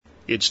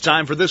It's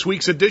time for this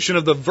week's edition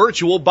of the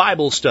Virtual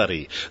Bible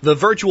Study. The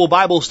Virtual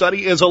Bible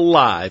Study is a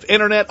live,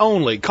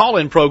 internet-only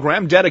call-in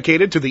program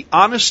dedicated to the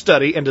honest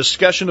study and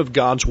discussion of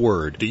God's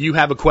Word. Do you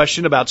have a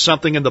question about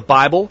something in the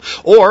Bible?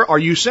 Or are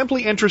you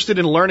simply interested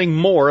in learning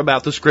more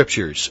about the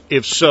Scriptures?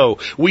 If so,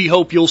 we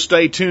hope you'll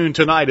stay tuned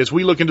tonight as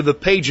we look into the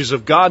pages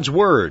of God's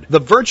Word. The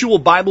Virtual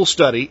Bible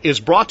Study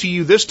is brought to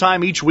you this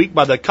time each week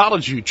by the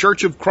College View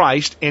Church of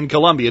Christ in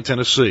Columbia,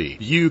 Tennessee.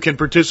 You can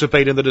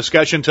participate in the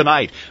discussion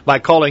tonight by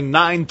calling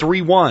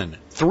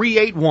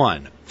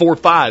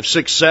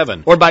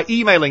 931-381-4567 or by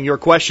emailing your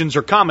questions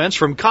or comments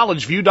from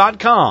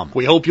collegeview.com.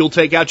 We hope you'll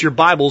take out your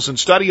Bibles and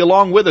study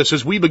along with us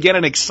as we begin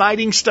an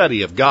exciting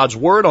study of God's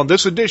Word on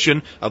this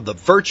edition of the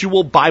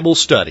Virtual Bible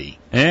Study.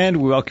 And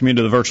we welcome you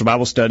to the Virtual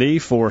Bible Study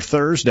for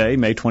Thursday,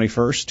 May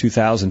 21st,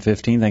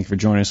 2015. Thank you for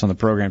joining us on the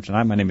program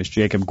tonight. My name is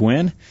Jacob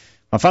Gwynn.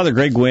 My father,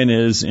 Greg Gwynn,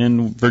 is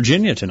in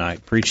Virginia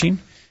tonight preaching.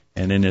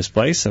 And in his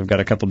place, I've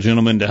got a couple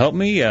gentlemen to help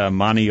me.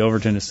 Monty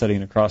Overton is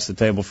sitting across the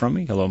table from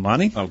me. Hello,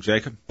 Monty. Oh,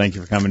 Jacob. Thank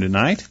you for coming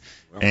tonight.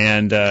 Well,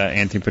 and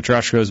Anthony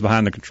Petrashko is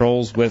behind the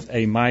controls with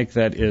a mic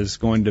that is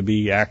going to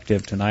be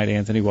active tonight.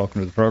 Anthony,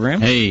 welcome to the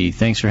program. Hey,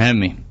 thanks for having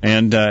me.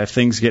 And if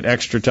things get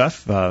extra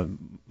tough,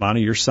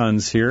 Monty, your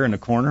son's here in the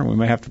corner. We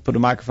may have to put a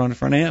microphone in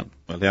front of him.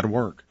 Well, that'll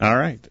work. All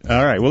right.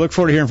 We'll look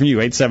forward to hearing from you.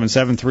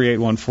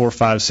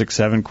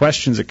 877-381-4567.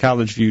 Questions at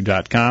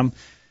collegeview.com.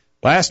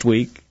 Last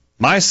week,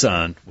 my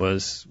son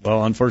was,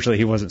 well, unfortunately,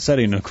 he wasn't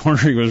sitting in the corner.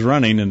 He was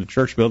running in the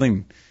church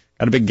building.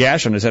 Got a big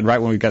gash on his head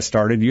right when we got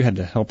started. You had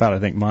to help out, I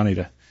think, Monty,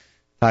 to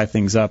tie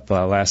things up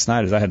last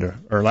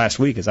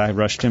week as I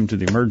rushed him to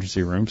the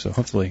emergency room. So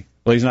hopefully,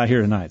 well, he's not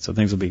here tonight, so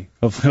things will be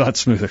hopefully a lot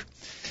smoother.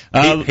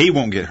 He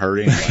won't get hurt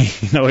anyway.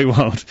 No, he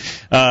won't.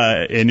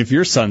 And if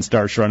your son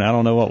starts running, I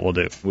don't know what we'll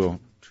do. We'll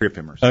trip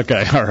him or something.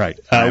 Okay, all right.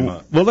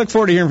 We'll look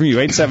forward to hearing from you.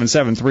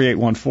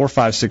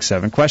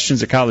 877-381-4567.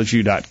 Questions at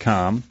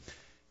collegeview.com.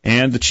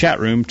 And the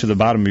chat room to the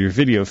bottom of your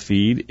video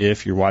feed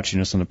if you're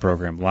watching us on the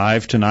program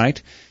live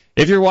tonight.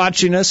 If you're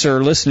watching us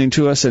or listening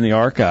to us in the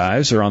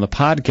archives or on the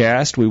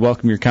podcast, we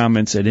welcome your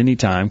comments at any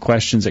time,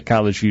 questions at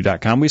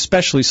collegeview.com. We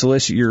especially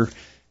solicit your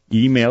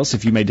emails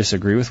if you may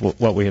disagree with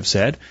what we have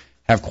said,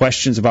 have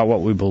questions about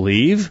what we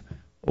believe,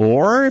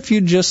 or if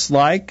you'd just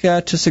like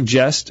to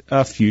suggest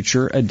a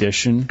future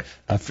edition,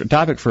 a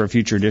topic for a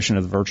future edition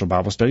of the Virtual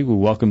Bible Study, we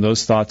welcome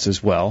those thoughts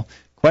as well.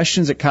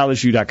 Questions at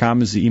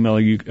collegeview.com is the email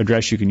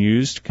address you can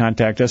use to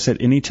contact us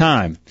at any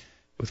time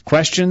with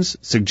questions,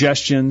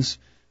 suggestions,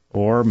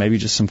 or maybe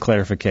just some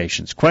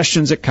clarifications.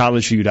 Questions at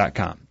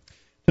collegeview.com.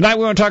 Tonight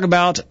we want to talk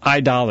about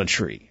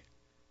idolatry.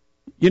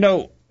 You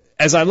know,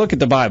 as I look at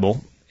the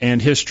Bible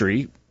and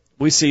history,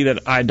 we see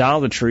that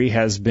idolatry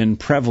has been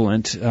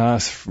prevalent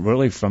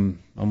really from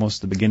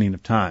almost the beginning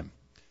of time.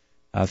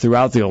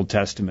 Throughout the Old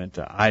Testament,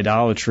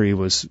 idolatry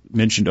was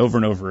mentioned over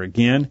and over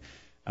again.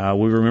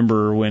 We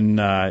remember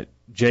when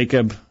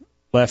Jacob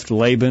left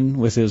Laban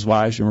with his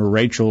wives. Remember,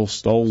 Rachel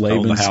stole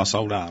Laban's the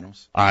household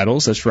idols.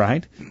 Idols, that's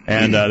right.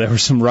 And there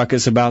was some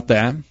ruckus about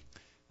that.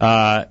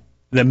 One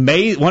of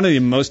the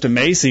most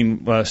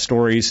amazing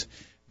stories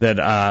that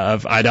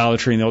of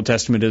idolatry in the Old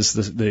Testament is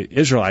the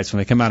Israelites when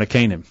they come out of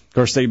Canaan. Of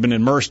course, they've been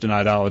immersed in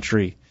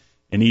idolatry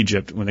in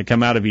Egypt. When they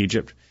come out of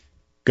Egypt,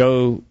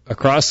 go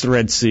across the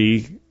Red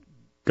Sea,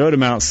 go to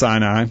Mount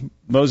Sinai.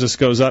 Moses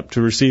goes up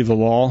to receive the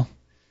law.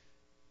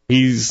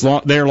 He's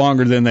there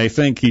longer than they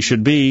think he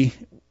should be,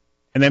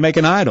 and they make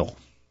an idol.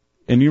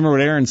 And you remember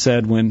what Aaron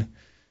said when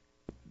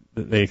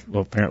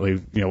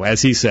apparently,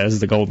 as he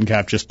says, the golden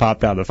calf just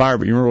popped out of the fire,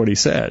 but you remember what he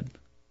said?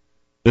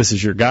 This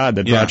is your God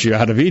that brought you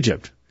out of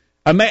Egypt.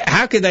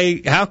 How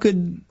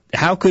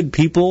could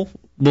people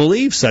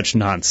believe such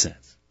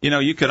nonsense?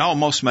 You could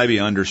almost maybe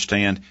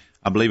understand,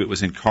 I believe it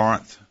was in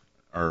Corinth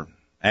or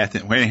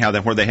Athens, where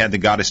they had the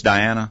goddess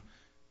Diana.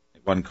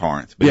 It wasn't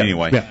Corinth, but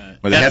anyway,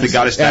 where they had the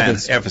goddess Diana,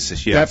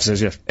 Ephesus,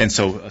 yes. And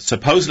so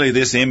supposedly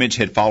this image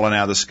had fallen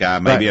out of the sky,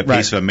 maybe a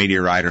piece of a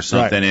meteorite or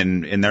something,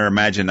 and in their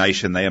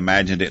imagination they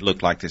imagined it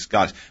looked like this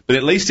goddess. But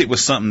at least it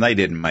was something they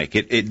didn't make.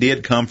 It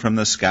did come from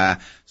the sky,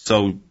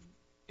 so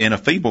in a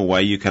feeble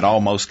way you could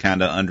almost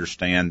kind of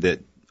understand that,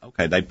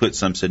 okay, they put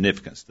some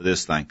significance to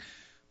this thing.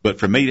 But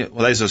for me,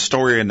 there's a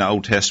story in the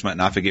Old Testament,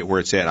 and I forget where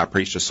it's at. I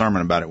preached a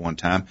sermon about it one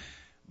time.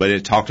 But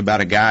it talked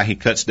about a guy, he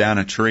cuts down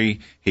a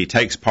tree, he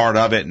takes part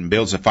of it and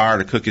builds a fire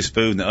to cook his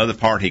food, and the other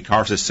part he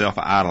carves himself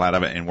an idol out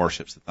of it and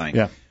worships the thing.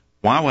 Yeah.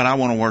 Why would I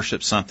want to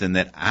worship something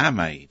that I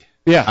made?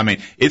 Yeah. I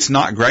mean, it's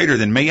not greater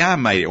than me. I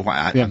made it.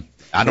 I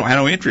don't have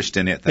no interest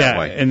in it that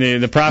way. And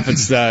the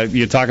prophets,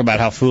 you talk about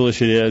how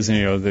foolish it is,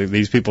 and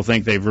these people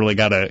think they've really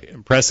got an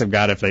impressive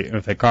God if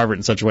they carve it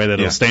in such a way that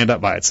it'll stand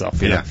up by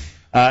itself. You know?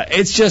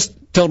 It's just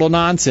total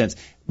nonsense.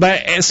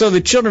 But so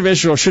the children of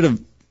Israel should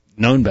have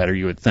known better,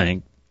 you would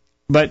think.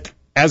 But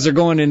as they're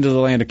going into the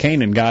land of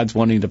Canaan, God's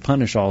wanting to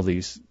punish all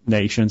these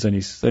nations, and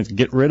He says,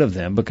 get rid of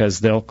them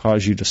because they'll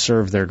cause you to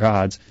serve their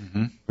gods.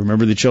 Mm-hmm.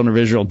 Remember, the children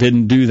of Israel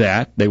didn't do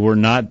that. They were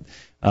not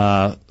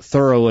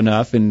thorough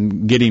enough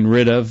in getting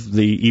rid of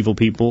the evil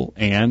people,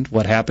 and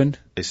what happened?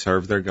 They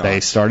served their gods. They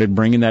started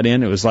bringing that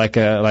in. It was like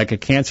a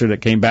cancer that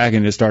came back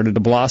and it started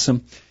to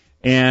blossom.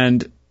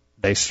 And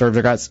they served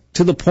their gods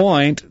to the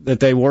point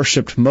that they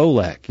worshipped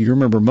Molech. You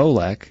remember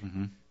Molech,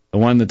 the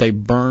one that they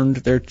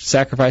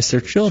sacrificed their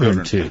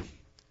children to.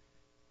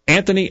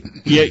 Anthony,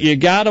 you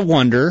got to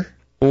wonder,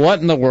 what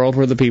in the world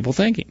were the people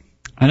thinking?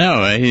 I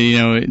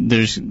know.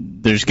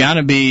 There's got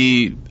to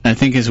be, I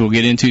think as we'll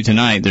get into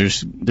tonight,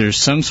 there's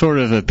some sort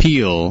of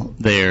appeal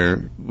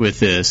there with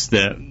this,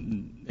 that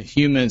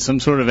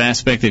some sort of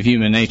aspect of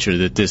human nature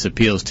that this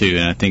appeals to,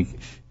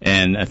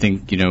 and I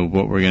think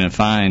what we're going to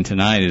find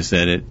tonight is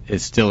that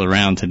it's still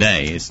around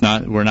today.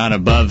 We're not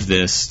above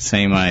this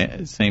same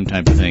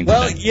type of thing.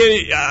 Well,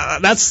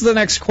 that's the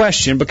next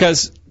question,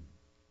 because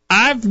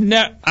I've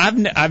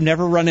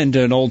never run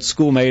into an old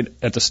schoolmate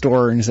at the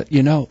store and said,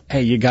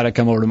 hey, you got to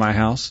come over to my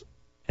house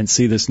and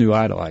see this new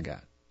idol I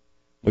got.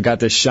 We got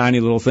this shiny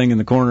little thing in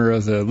the corner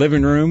of the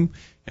living room,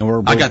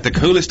 and I got the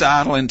coolest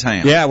idol in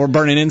town. Yeah, we're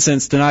burning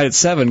incense tonight at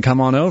 7.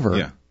 Come on over.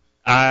 Yeah.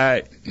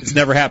 It's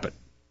never happened.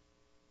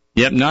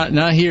 Yep,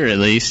 not here at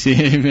least. Well,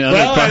 in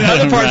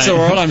other parts of the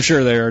world, I'm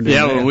sure they are doing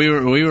that.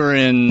 We were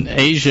in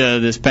Asia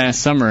this past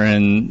summer,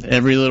 and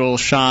every little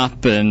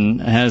shop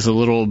has a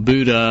little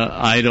Buddha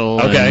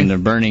idol, and they're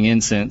burning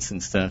incense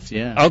and stuff.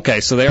 Yeah.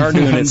 Okay, so they are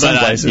doing it in some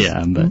places.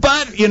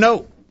 But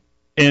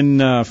in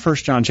 1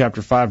 John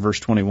chapter 5, verse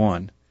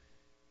 21,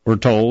 we're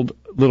told,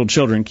 little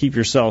children, keep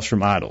yourselves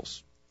from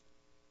idols.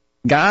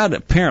 God,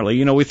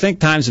 apparently, we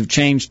think times have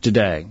changed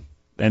today,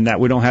 and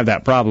that we don't have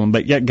that problem,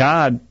 but yet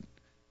God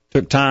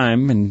took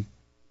time and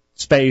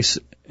space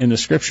in the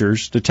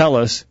Scriptures to tell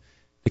us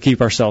to keep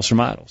ourselves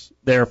from idols.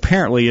 There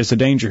apparently is a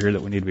danger here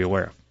that we need to be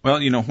aware of. Well,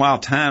 while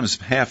times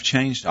have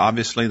changed,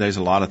 obviously there's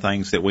a lot of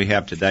things that we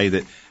have today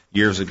that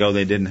years ago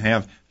they didn't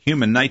have.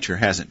 Human nature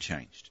hasn't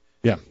changed.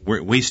 Yeah.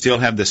 We still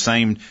have the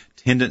same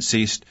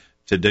tendencies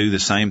to do the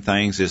same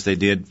things as they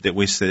did that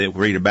we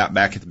read about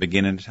back at the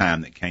beginning of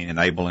time that Cain and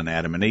Abel and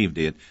Adam and Eve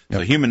did. Yep.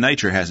 So human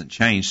nature hasn't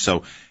changed.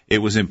 So it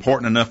was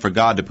important enough for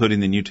God to put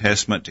in the New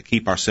Testament to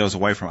keep ourselves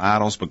away from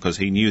idols, because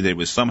he knew that it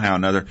was somehow or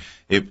another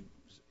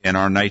in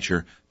our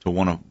nature to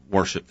want to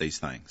worship these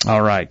things.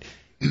 All right.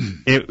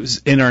 It was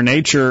in our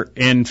nature.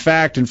 In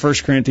fact, in 1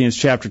 Corinthians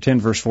chapter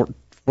 10, verse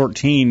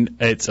 14,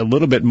 it's a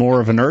little bit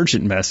more of an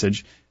urgent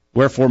message.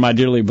 Wherefore, my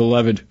dearly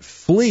beloved,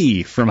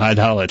 flee from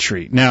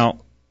idolatry. Now,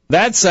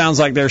 that sounds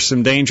like there's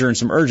some danger and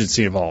some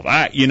urgency involved.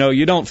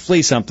 You don't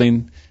flee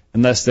something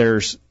unless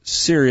there's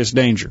serious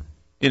danger.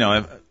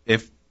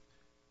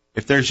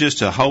 If there's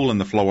just a hole in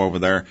the floor over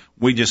there,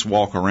 we just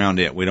walk around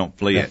it. We don't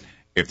flee it.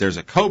 If there's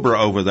a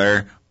cobra over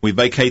there, we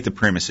vacate the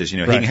premises. He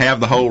can have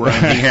the whole room. He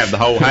can have the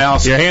whole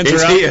house. Your hands are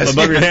up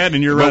above your head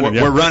and you're running.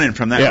 We're running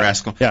from that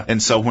rascal. Yeah.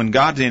 And so when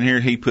God's in here,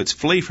 he puts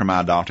flee from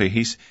idolatry.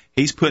 He's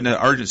putting an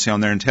urgency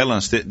on there and telling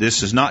us that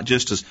this is not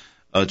just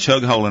a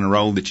chug hole in the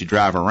road that you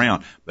drive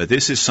around, but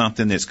this is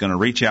something that's going to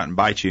reach out and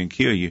bite you and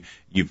kill you.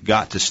 You've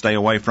got to stay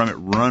away from it,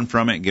 run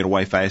from it, and get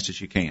away fast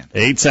as you can.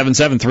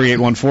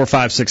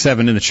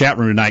 877-381-4567 in the chat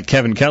room tonight.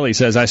 Kevin Kelly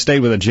says, I stay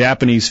with a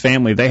Japanese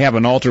family. They have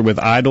an altar with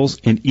idols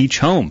in each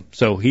home.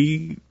 So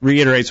he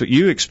reiterates what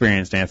you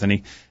experienced,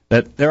 Anthony,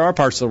 that there are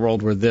parts of the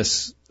world where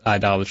this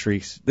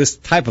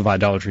type of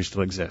idolatry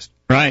still exists.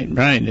 Right.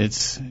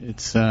 It's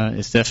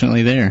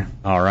definitely there.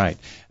 All right.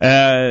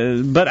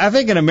 But I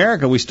think in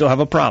America we still have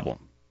a problem,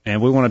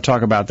 and we want to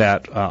talk about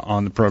that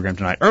on the program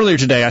tonight. Earlier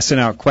today I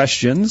sent out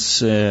questions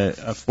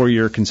for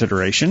your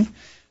consideration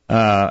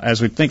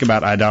as we think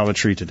about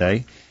idolatry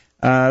today.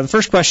 The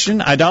first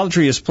question,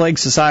 idolatry has plagued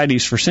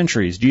societies for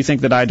centuries. Do you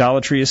think that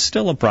idolatry is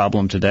still a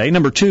problem today?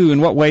 Number 2,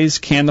 in what ways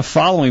can the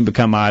following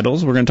become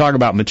idols? We're going to talk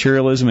about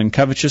materialism and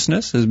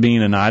covetousness as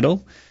being an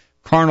idol,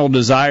 carnal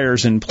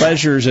desires and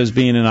pleasures as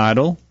being an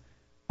idol,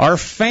 our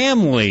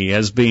family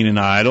as being an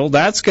idol.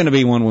 That's going to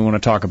be one we want to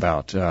talk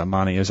about,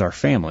 Monty, is our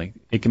family.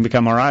 It can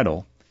become our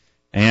idol.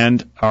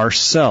 And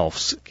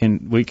ourselves,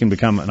 we can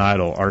become an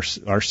idol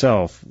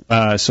ourselves.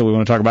 So we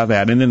want to talk about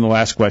that. And then the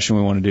last question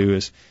we want to do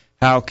is,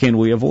 how can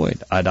we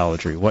avoid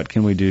idolatry? What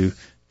can we do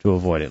to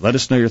avoid it? Let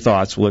us know your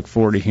thoughts. We'll look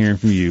forward to hearing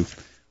from you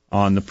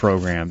on the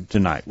program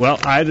tonight. Well,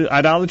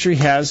 idolatry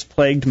has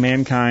plagued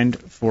mankind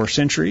for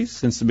centuries,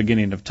 since the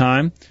beginning of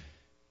time.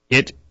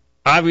 It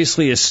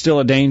obviously is still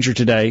a danger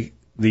today.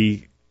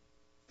 The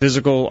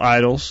physical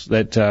idols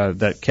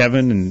that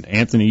Kevin and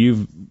Anthony,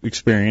 you've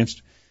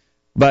experienced.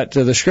 But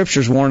the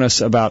Scriptures warn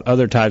us about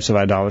other types of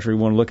idolatry.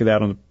 We want to look at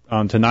that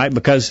on tonight,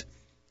 because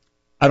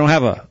I don't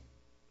have a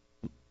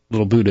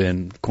little Buddha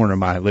in the corner of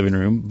my living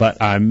room,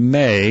 but I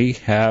may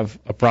have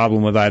a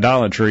problem with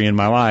idolatry in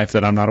my life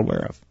that I'm not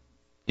aware of.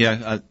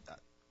 Yeah,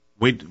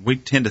 we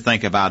tend to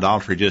think of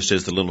idolatry just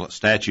as the little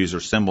statues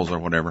or symbols or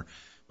whatever,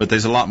 but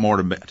there's a lot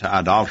more to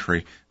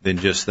idolatry than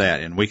just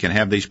that. And we can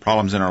have these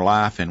problems in our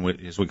life, and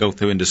as we go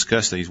through and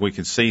discuss these, we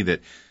can see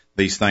that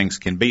these things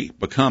can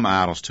become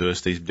idols to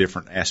us, these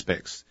different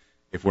aspects,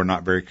 if we're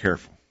not very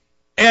careful.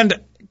 And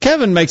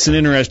Kevin makes an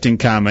interesting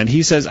comment.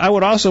 He says, I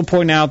would also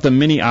point out the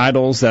many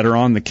idols that are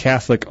on the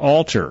Catholic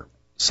altar.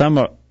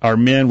 Some are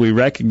men we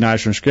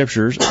recognize from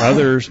Scriptures.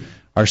 Others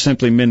are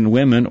simply men and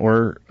women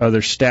or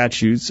other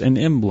statutes and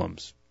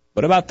emblems.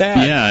 What about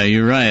that? Yeah,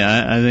 you're right.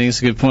 I think it's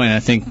a good point. I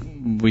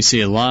think we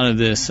see a lot of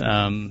this.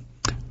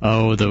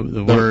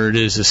 The word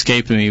is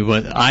escaping me.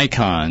 What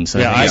icons?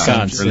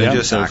 Icons,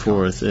 and so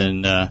forth.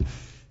 And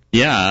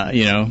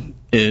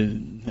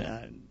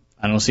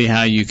I don't see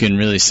how you can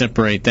really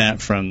separate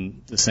that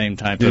from the same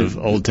type of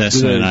Old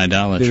Testament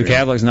idolatry. Do the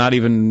Catholics not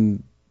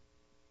even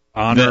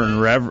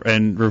honor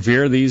and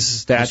revere these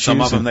statues?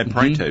 Some of them they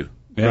pray to.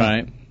 Yeah.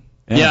 Right.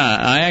 Yeah,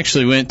 I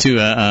actually went to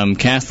a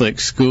Catholic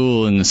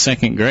school in the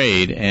second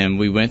grade, and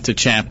we went to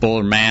chapel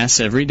or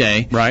mass every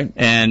day. Right.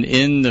 And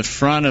in the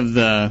front of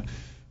the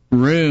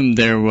room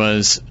there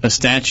was a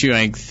statue,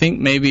 I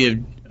think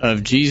maybe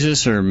of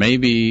Jesus, or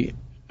maybe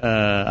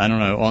I don't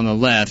know, on the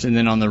left, and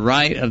then on the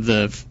right of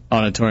the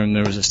auditorium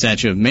there was a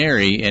statue of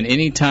Mary. And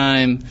any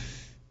time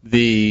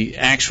the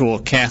actual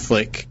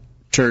Catholic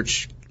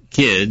church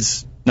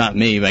kids, not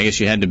me, but I guess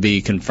you had to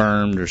be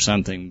confirmed or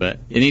something, but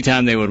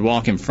anytime they would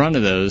walk in front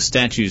of those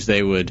statues,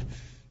 they would,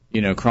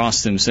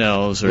 cross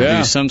themselves or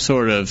do some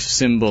sort of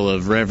symbol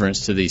of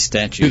reverence to these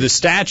statues. To the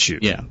statue?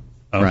 Yeah.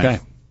 Okay.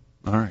 Right.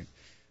 All right.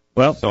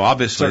 Well, so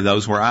obviously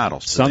those were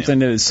idols.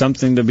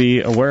 Something to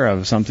be aware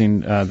of,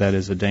 something that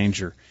is a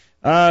danger.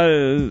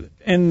 In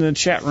the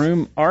chat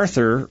room,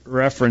 Arthur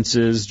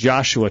references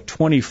Joshua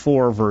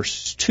 24,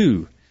 verse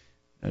 2.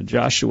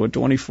 Joshua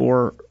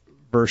 24,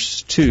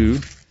 verse 2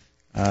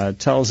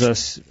 tells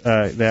us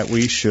that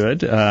we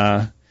should.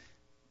 And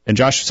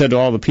Joshua said to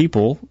all the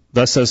people,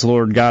 "Thus says the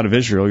Lord God of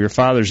Israel, your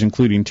fathers,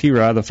 including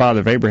Terah, the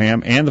father of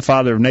Abraham, and the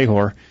father of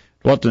Nahor,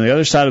 dwelt on the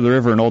other side of the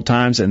river in old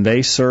times, and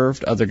they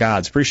served other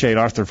gods." Appreciate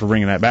Arthur for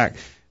bringing that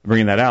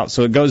out.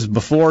 So it goes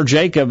before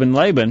Jacob and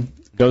Laban,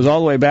 goes all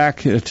the way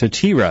back to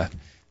Terah,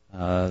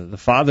 the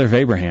father of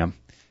Abraham.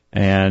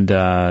 And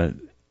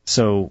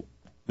so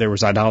there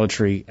was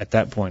idolatry at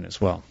that point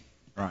as well.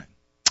 Right.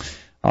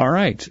 All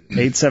right.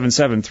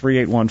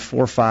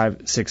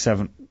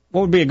 877-381-4567.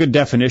 What would be a good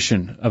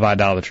definition of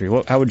idolatry?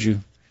 How would you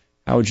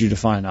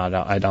define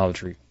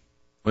idolatry?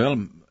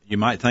 Well, you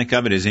might think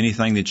of it as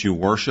anything that you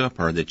worship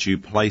or that you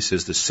place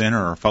as the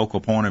center or focal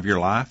point of your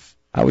life.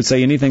 I would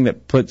say anything that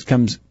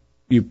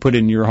you put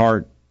in your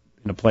heart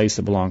in a place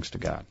that belongs to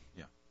God.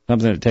 Yeah.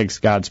 Something that takes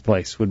God's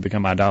place would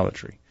become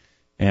idolatry.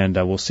 And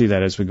we'll see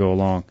that as we go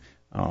along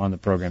on the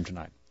program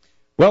tonight.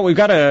 Well, we've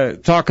got to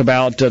talk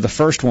about the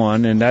first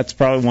one, and that's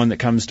probably one that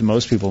comes to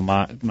most people's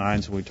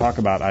minds when we talk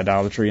about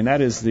idolatry, and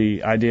that is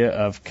the idea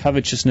of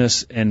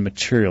covetousness and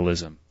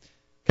materialism.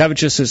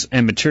 Covetousness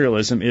and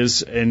materialism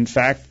is, in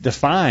fact,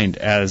 defined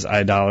as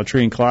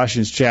idolatry in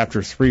Colossians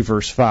chapter 3,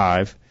 verse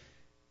 5.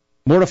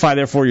 "Mortify,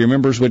 therefore, your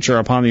members which are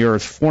upon the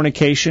earth,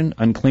 fornication,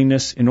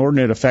 uncleanness,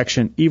 inordinate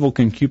affection, evil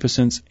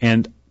concupiscence,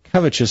 and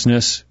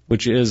covetousness,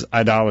 which is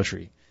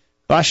idolatry."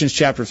 Colossians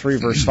chapter 3,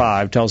 verse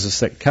 5 tells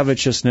us that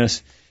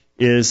covetousness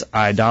is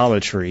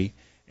idolatry.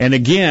 And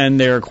again,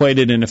 they're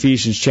equated in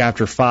Ephesians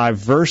chapter 5,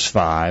 verse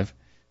 5.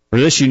 "For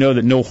this you know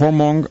that no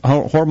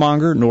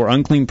whoremonger, nor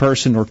unclean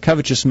person, nor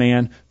covetous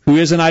man, who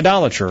is an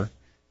idolater,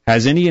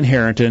 has any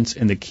inheritance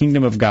in the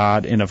kingdom of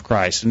God and of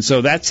Christ." And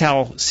so that's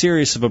how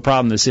serious of a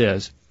problem this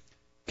is.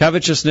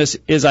 Covetousness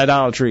is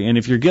idolatry, and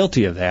if you're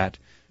guilty of that,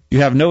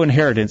 you have no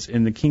inheritance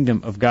in the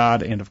kingdom of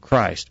God and of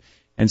Christ.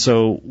 And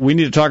so we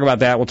need to talk about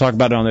that. We'll talk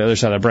about it on the other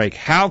side of the break.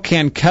 How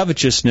can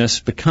covetousness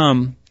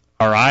become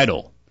our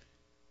idol?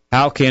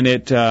 How can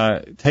it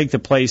take the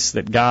place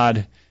that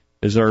God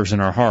deserves in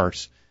our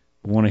hearts?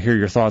 I want to hear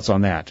your thoughts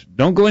on that.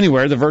 Don't go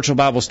anywhere. The virtual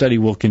Bible study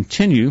will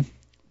continue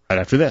right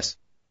after this.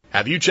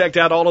 Have you checked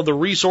out all of the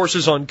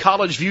resources on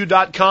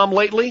collegeview.com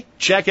lately?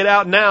 Check it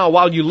out now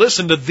while you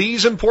listen to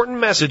these important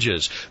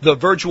messages. The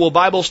virtual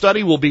Bible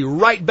study will be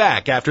right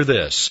back after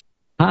this.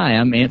 Hi,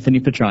 I'm Anthony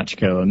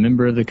Petrachko, a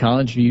member of the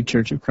College View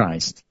Church of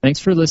Christ. Thanks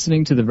for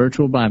listening to the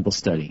virtual Bible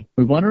study.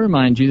 We want to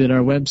remind you that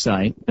our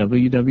website,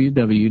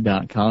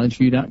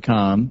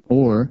 www.collegeview.com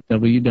or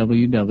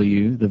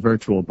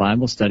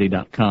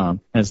www.thevirtualbiblestudy.com,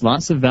 has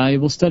lots of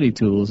valuable study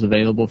tools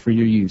available for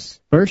your use.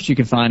 First, you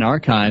can find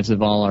archives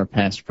of all our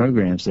past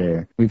programs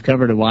there. We've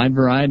covered a wide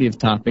variety of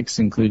topics,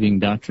 including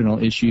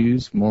doctrinal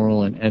issues,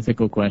 moral and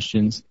ethical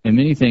questions, and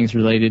many things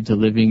related to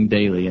living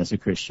daily as a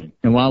Christian.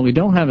 And while we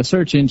don't have a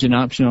search engine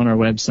option on our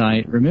website,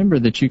 remember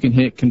that you can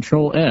hit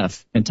Control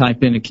F and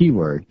type in a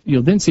keyword.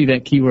 You'll then see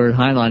that keyword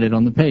highlighted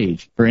on the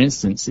page. For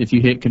instance, if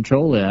you hit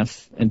Control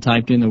F and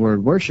typed in the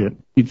word worship,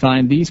 you'd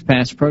find these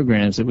past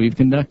programs that we've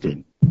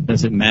conducted.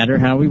 Does it matter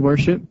how we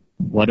worship?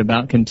 What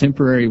about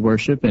contemporary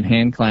worship and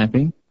hand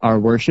clapping? Our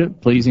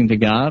worship pleasing to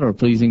God or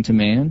pleasing to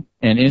man?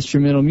 And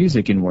instrumental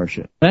music in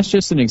worship. That's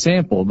just an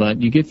example,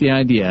 but you get the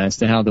idea as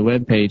to how the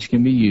web page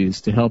can be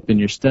used to help in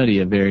your study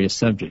of various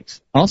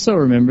subjects. Also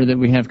remember that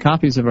we have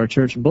copies of our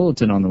church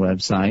bulletin on the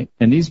website,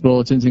 and these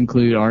bulletins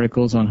include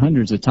articles on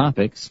hundreds of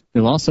topics.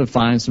 You'll also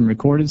find some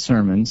recorded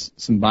sermons,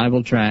 some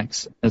Bible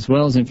tracts, as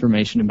well as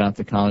information about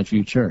the College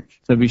View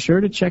Church. So be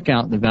sure to check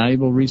out the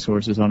valuable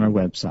resources on our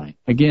website.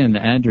 Again,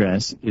 the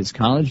address is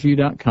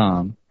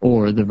collegeview.com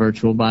or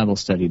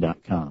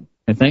thevirtualbiblestudy.com.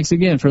 And thanks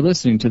again for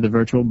listening to the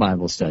Virtual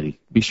Bible Study.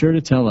 Be sure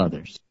to tell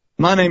others.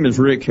 My name is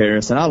Rick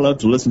Harris, and I love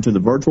to listen to the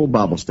Virtual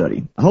Bible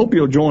Study. I hope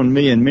you'll join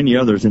me and many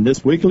others in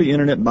this weekly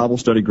Internet Bible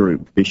Study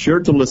group. Be sure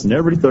to listen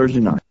every Thursday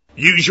night.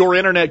 Use your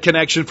internet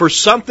connection for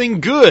something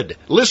good.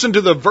 Listen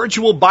to the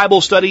Virtual Bible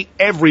Study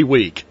every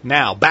week.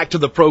 Now, back to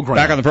the program.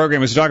 Back on the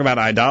program, as we talk about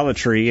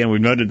idolatry, and we've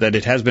noted that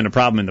it has been a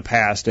problem in the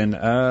past, and,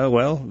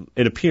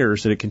 it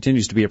appears that it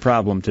continues to be a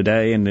problem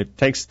today, and it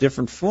takes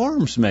different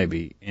forms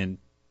maybe in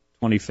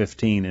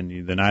 2015 in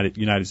the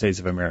United States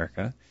of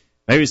America.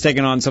 Maybe it's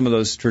taken on some of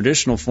those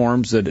traditional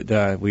forms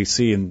that we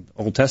see in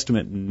Old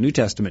Testament and New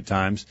Testament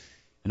times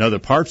in other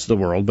parts of the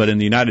world, but in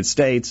the United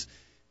States,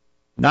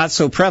 not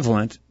so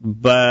prevalent,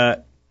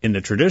 but in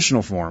the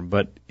traditional form,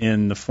 but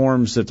in the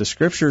forms that the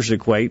Scriptures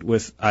equate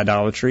with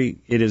idolatry,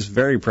 it is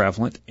very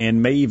prevalent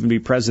and may even be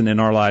present in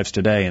our lives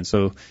today. And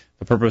so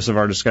the purpose of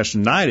our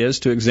discussion tonight is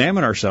to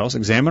examine ourselves,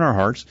 examine our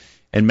hearts,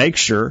 and make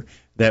sure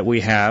that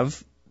we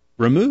have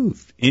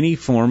removed any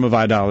form of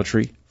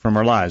idolatry from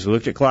our lives. We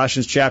looked at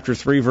Colossians chapter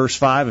 3, verse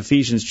 5,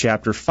 Ephesians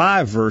chapter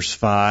 5, verse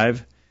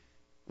 5,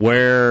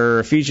 where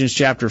Ephesians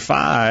chapter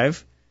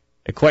 5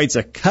 equates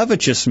a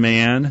covetous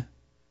man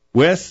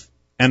with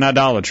an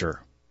idolater.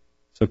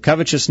 So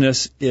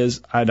covetousness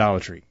is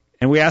idolatry.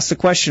 And we asked the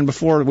question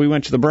before we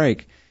went to the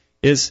break,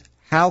 is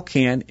how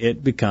can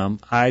it become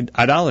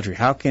idolatry?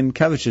 How can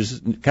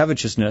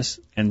covetousness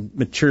and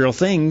material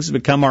things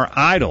become our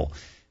idol?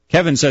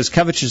 Kevin says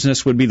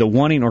covetousness would be the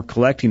wanting or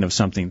collecting of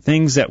something,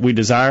 things that we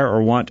desire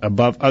or want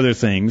above other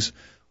things,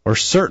 or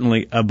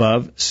certainly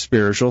above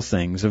spiritual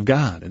things of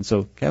God. And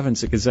so Kevin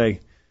could say,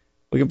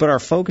 we can put our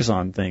focus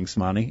on things,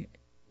 Monty,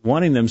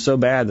 wanting them so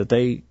bad that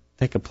they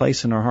take a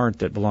place in our heart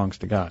that belongs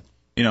to God.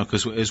 You know,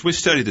 because as we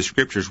study the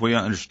Scriptures, we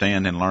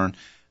understand and learn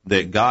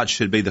that God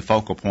should be the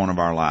focal point of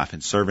our life,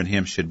 and serving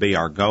Him should be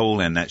our goal,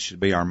 and that should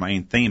be our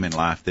main theme in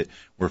life, that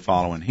we're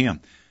following Him.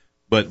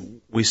 But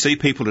we see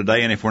people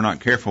today, and if we're not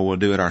careful, we'll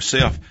do it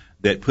ourselves,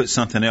 that put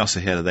something else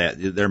ahead of that.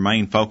 Their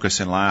main focus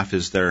in life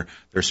is their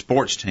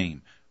sports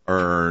team,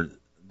 or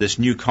this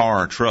new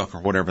car or truck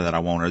or whatever that I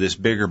want, or this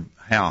bigger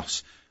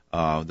house.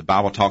 The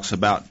Bible talks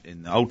about,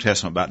 in the Old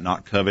Testament, about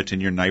not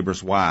coveting your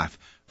neighbor's wife,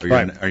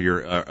 or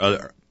your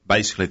other,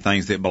 basically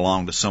things that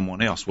belong to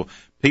someone else. Well,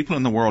 people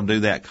in the world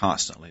do that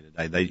constantly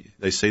today.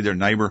 They see their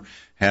neighbor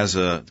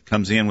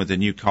comes in with a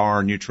new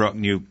car, new truck,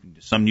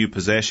 some new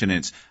possession, and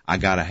it's, I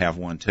gotta have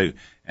one too.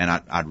 And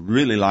I'd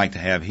really like to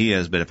have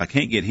his, but if I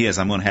can't get his,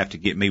 I'm going to have to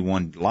get me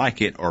one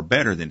like it or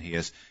better than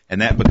his.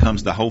 And that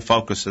becomes the whole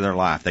focus of their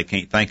life. They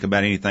can't think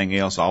about anything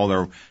else. All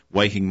their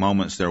waking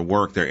moments, their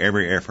work, their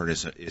every effort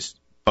is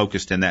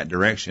focused in that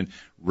direction,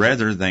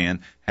 rather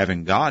than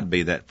having God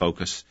be that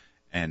focus,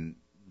 and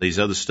these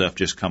other stuff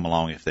just come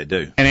along if they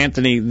do. And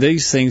Anthony,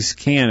 these things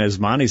can, as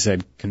Monty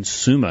said,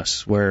 consume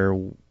us, where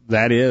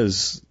that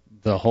is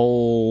the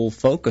whole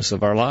focus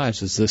of our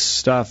lives, is this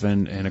stuff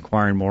and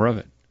acquiring more of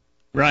it.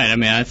 Right. I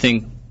mean, I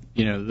think,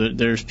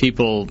 there's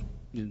people,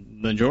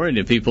 majority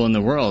of people in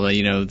the world,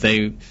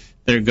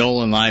 their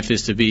goal in life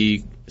is to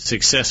be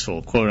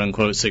successful, quote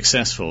unquote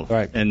successful.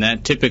 Right. And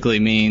that typically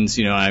means,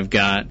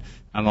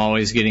 I'm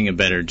always getting a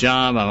better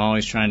job. I'm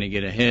always trying to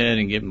get ahead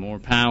and get more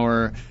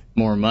power,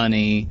 more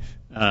money,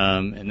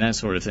 and that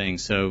sort of thing.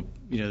 So,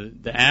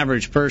 the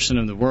average person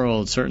of the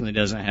world certainly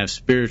doesn't have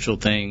spiritual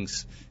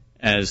things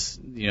as,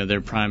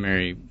 their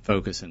primary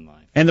focus in life.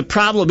 And the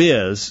problem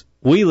is,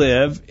 we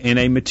live in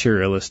a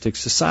materialistic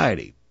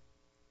society.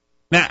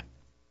 Now,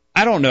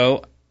 I don't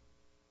know.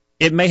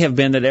 It may have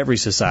been that every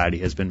society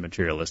has been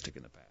materialistic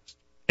in the past.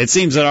 It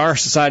seems that our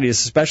society is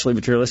especially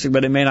materialistic,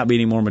 but it may not be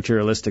any more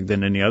materialistic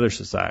than any other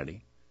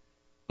society.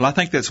 Well, I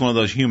think that's one of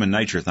those human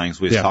nature things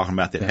we were talking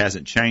about that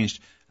hasn't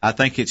changed. I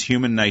think it's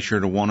human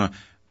nature to want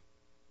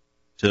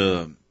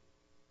to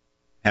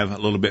have a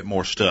little bit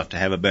more stuff, to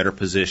have a better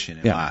position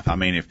in life. I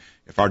mean,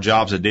 if our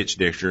job's a ditch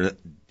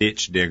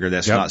digger,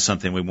 that's not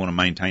something we want to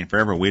maintain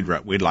forever.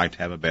 We'd like to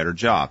have a better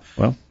job.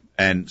 Well,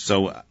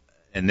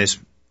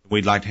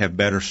 we'd like to have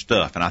better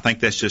stuff. And I think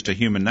that's just a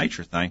human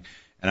nature thing.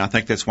 And I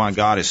think that's why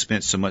God has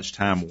spent so much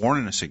time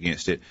warning us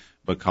against it,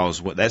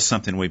 because that's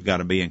something we've got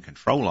to be in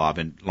control of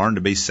and learn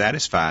to be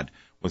satisfied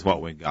with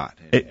what we've got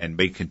and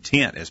be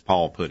content, as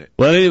Paul put it.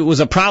 Well, it was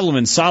a problem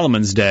in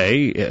Solomon's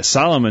day.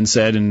 Solomon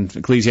said in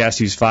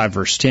Ecclesiastes 5,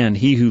 verse 10,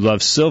 he who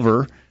loves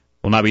silver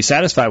will not be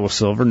satisfied with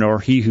silver, nor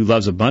he who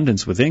loves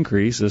abundance with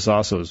increase. This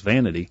also is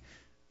vanity.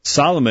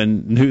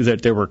 Solomon knew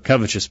that there were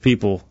covetous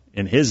people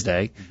in his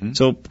day. Mm-hmm.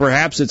 So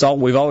perhaps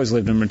we've always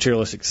lived in a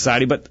materialistic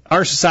society, but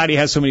our society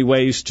has so many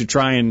ways to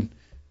try and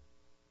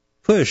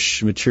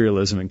push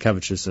materialism and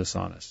covetousness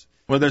on us.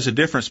 Well, there's a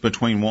difference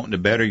between wanting to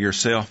better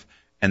yourself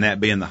and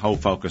that being the whole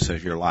focus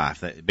of your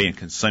life, that being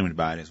consumed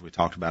by it, as we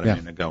talked about a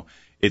minute ago.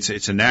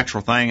 It's a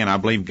natural thing, and I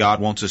believe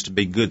God wants us to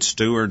be good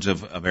stewards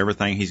of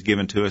everything He's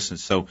given to us. And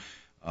so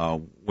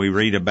we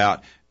read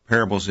about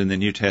parables in the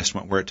New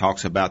Testament where it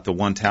talks about the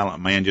 1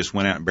 talent man just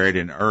went out and buried it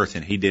in the earth,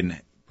 and he didn't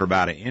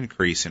provide an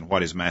increase in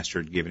what his master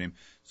had given him.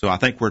 So I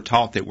think we're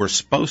taught that we're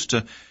supposed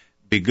to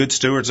be good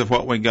stewards of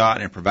what we got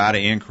and provide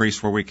an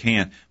increase where we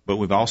can, but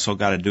we've also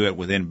got to do it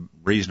within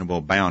reasonable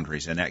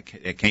boundaries, and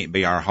it can't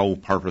be our whole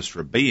purpose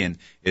for being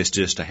is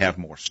just to have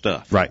more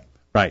stuff. Right.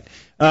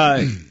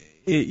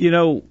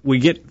 We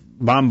get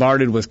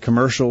bombarded with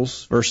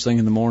commercials first thing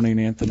in the morning,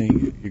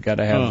 Anthony. You got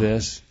to have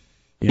this.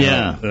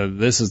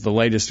 This is the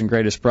latest and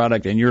greatest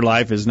product, and your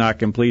life is not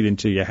complete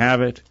until you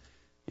have it.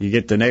 You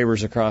get the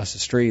neighbors across the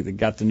street that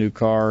got the new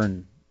car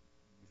and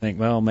think,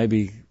 well,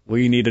 maybe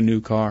we need a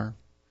new car.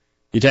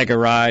 You take a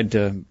ride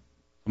to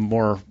a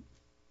more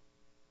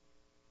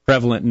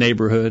prevalent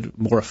neighborhood,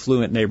 more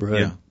affluent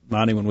neighborhood. Yeah.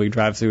 Monty, when we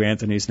drive through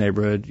Anthony's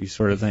neighborhood, you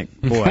sort of think,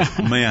 boy,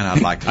 man,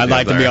 I'd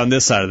like to be on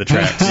this side of the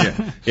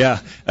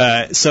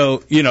tracks.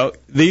 So,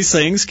 these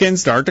things can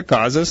start to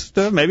cause us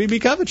to maybe be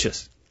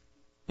covetous.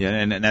 Yeah,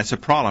 and that's a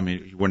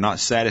problem. We're not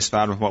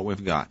satisfied with what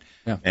we've got.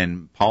 Yeah.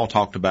 And Paul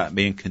talked about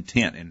being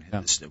content in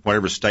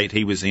whatever state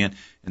he was in.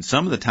 And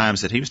some of the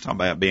times that he was talking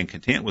about being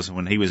content was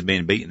when he was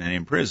being beaten and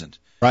imprisoned.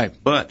 Right.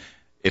 But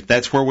if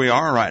that's where we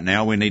are right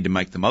now, we need to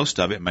make the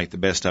most of it, make the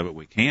best of it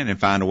we can, and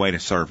find a way to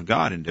serve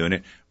God in doing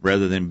it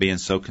rather than being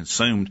so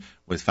consumed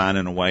with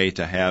finding a way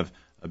to have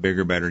a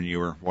bigger, better,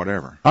 newer,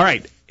 whatever. All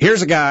right.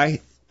 Here's a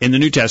guy in the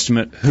New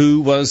Testament who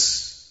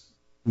was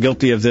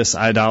guilty of this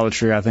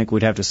idolatry, I think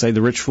we'd have to say,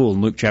 the rich fool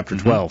in Luke chapter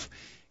 12.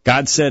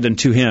 God said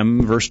unto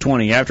him, verse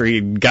 20, after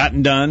he'd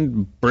gotten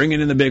done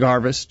bringing in the big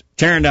harvest,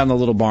 tearing down the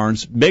little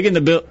barns, building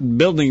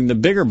the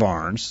bigger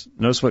barns,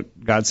 notice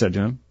what God said to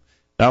him,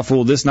 thou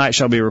fool, this night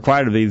shall be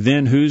required of thee,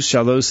 then whose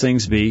shall those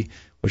things be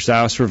which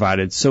thou hast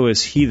provided? So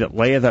is he that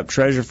layeth up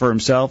treasure for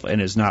himself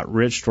and is not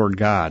rich toward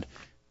God.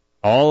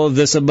 All of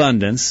this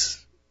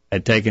abundance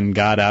had taken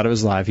God out of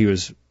his life. He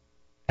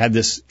had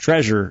this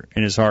treasure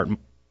in his heart,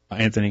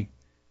 Anthony.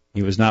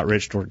 He was not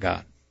rich toward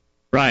God.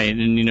 Right,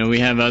 and we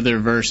have other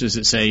verses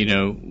that say,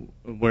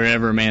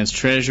 wherever a man's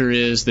treasure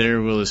is, there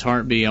will his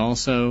heart be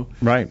also.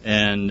 Right.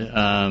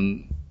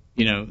 And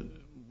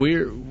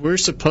we're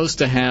supposed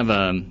to have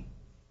an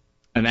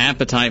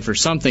appetite for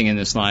something in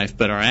this life,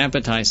 but our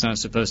appetite's not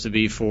supposed to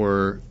be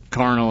for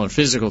carnal or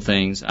physical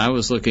things. I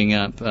was looking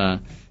up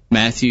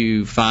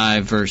Matthew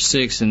 5 verse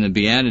 6 in the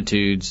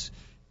Beatitudes.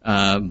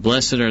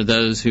 Blessed are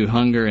those who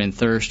hunger and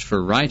thirst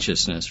for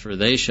righteousness, for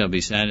they shall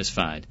be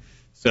satisfied.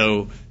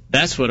 So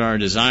that's what our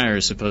desire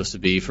is supposed to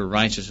be, for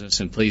righteousness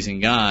and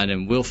pleasing God,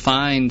 and we'll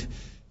find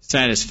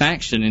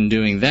satisfaction in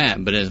doing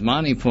that. But as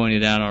Monty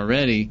pointed out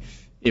already,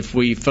 if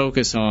we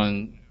focus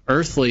on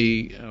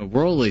earthly,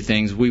 worldly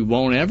things, we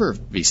won't ever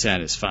be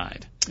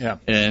satisfied. Yeah.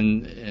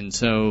 And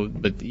so,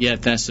 but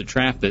yet that's the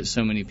trap that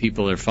so many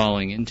people are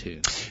falling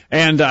into.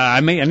 And I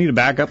need to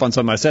back up on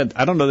something I said.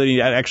 I don't know that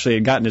he actually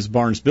had gotten his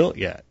barns built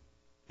yet.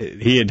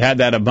 He had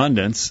that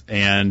abundance,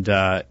 and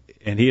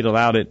he had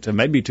allowed it to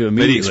immediately.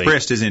 But he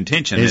expressed his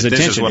intention. This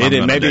is what I'm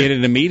going to do. Maybe it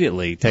had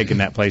immediately taken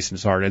that place in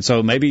his heart. And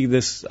so maybe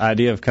this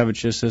idea of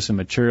covetousness and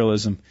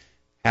materialism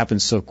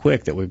happens so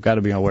quick that we've got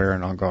to be aware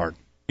and on guard.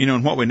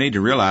 And what we need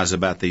to realize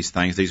about these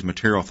things, these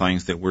material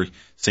things that we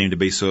seem to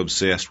be so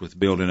obsessed with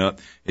building up,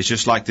 it's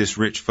just like this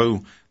rich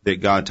fool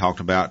that God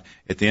talked about.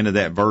 At the end of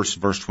that verse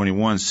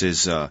 21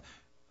 says, then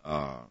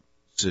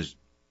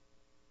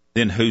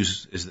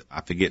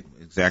I forget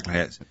exactly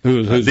how it's,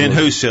 then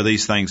whose shall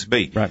these things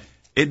be? Right.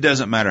 It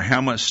doesn't matter how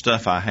much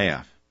stuff I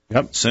have.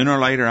 Yep. Sooner or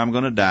later, I'm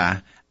going to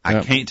die.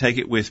 I can't take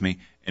it with me,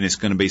 and it's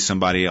going to be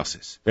somebody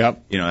else's.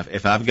 Yep.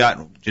 If I've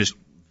got just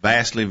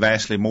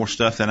vastly more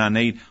stuff than I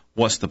need,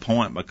 what's the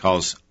point?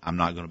 Because I'm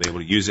not going to be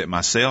able to use it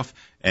myself,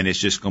 and it's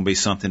just going to be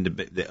something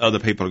that other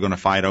people are going to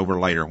fight over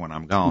later when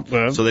I'm gone.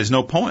 Well, so there's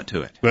no point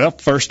to it. Well,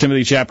 1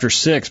 Timothy chapter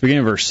 6,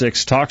 beginning of verse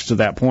 6, talks to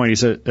that point. He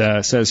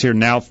says here,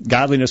 now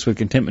godliness with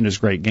contentment is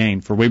great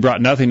gain, for we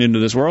brought nothing into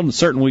this world, and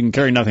certainly we can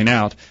carry nothing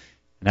out.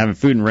 And having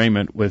food and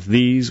raiment, with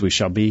these we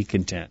shall be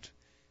content.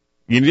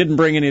 You didn't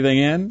bring anything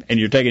in, and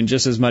you're taking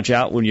just as much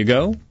out when you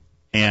go.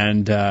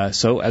 And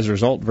so as a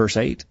result, verse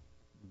 8,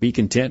 be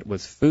content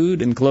with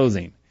food and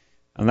clothing.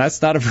 And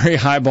that's not a very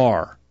high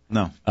bar.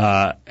 No.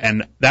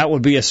 And that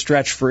would be a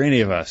stretch for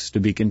any of us to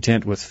be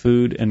content with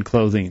food and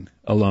clothing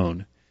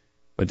alone.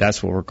 But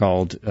that's what we're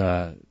called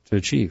to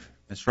achieve.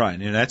 That's right.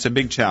 And that's a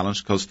big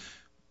challenge because,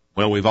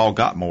 we've all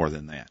got more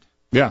than that.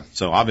 Yeah.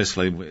 So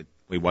obviously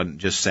we wasn't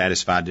just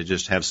satisfied to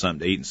just have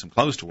something to eat and some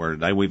clothes to wear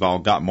today. We've all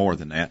got more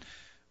than that.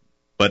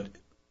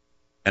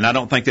 And I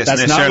don't think that's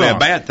necessarily a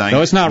bad thing.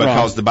 No, it's not wrong.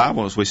 Because the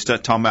Bible, as we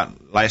talking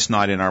about last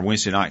night in our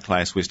Wednesday night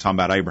class, we was talking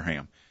about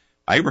Abraham.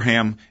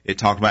 Abraham, it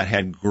talked about,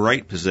 had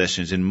great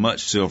possessions and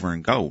much silver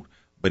and gold,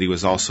 but he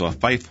was also a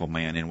faithful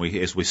man. And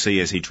as we see,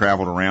 as he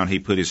traveled around, he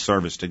put his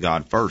service to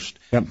God first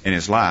in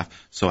his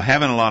life. So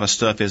having a lot of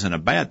stuff isn't a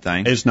bad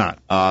thing. It's not.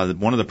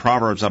 One of the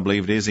Proverbs, I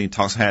believe it is, he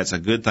talks how it's a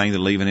good thing to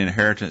leave an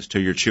inheritance to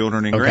your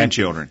children and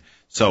grandchildren.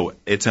 So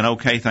it's an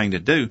okay thing to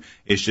do.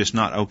 It's just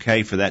not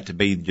okay for that to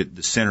be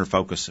the center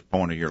focus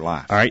point of your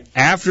life. All right.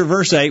 After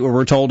verse 8, where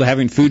we're told,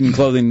 having food and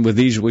clothing, with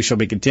these we shall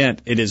be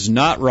content, it is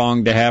not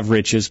wrong to have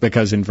riches,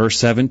 because in verse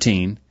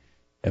 17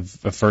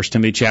 of 1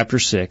 Timothy chapter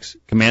 6,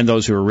 command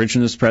those who are rich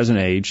in this present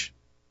age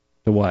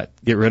To what?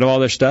 Get rid of all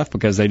their stuff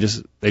because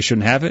they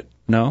shouldn't have it?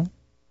 No.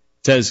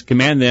 It says,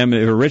 command them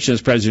who are rich in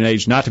this present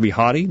age not to be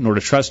haughty, nor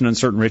to trust in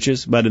uncertain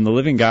riches, but in the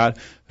living God,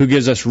 who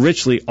gives us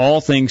richly all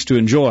things to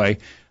enjoy.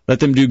 Let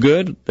them do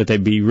good, that they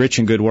be rich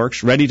in good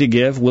works, ready to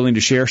give, willing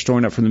to share,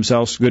 storing up for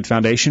themselves good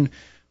foundation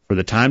for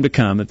the time to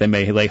come, that they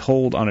may lay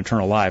hold on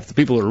eternal life. The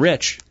people who are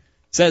rich, it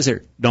says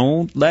here,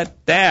 don't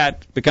let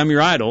that become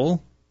your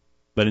idol,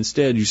 but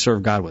instead you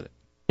serve God with it.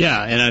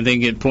 Yeah, and I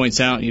think it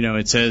points out,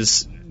 it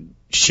says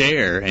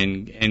share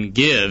and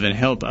give and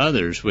help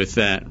others with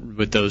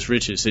those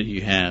riches that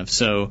you have.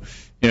 So,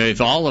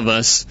 if all of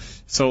us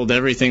sold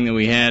everything that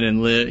we had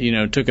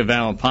and took a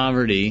vow of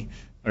poverty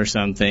or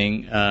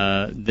something,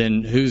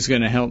 then who's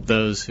going to help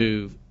those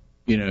who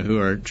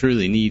are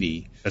truly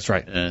needy? That's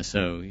right.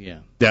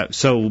 Yeah.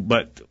 So,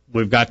 but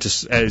we've got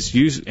to, as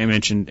you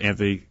mentioned,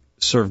 Anthony,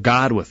 serve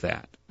God with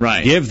that.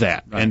 Right. Give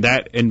that.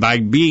 Right. And by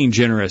being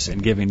generous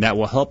and giving, that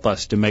will help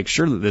us to make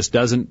sure that this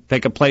doesn't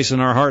take a place in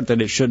our heart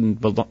that it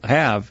shouldn't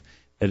have,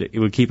 that it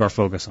would keep our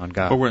focus on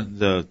God. Well,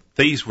 the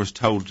thieves was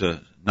told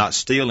to not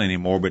steal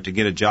anymore, but to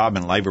get a job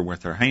and labor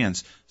with their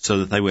hands so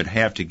that they would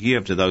have to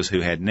give to those who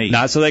had need.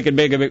 Not so they could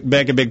make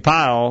a big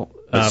pile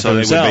so they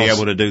would be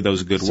able to do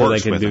those good works. So they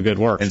can do good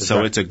works. And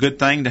so it's a good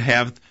thing to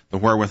have the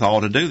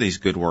wherewithal to do these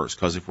good works,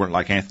 because if we're,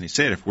 like Anthony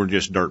said, if we're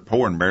just dirt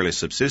poor and barely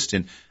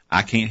subsisting,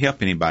 I can't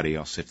help anybody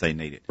else if they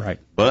need it. Right.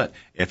 But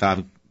if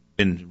I've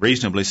been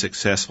reasonably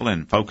successful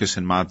and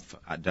focusing my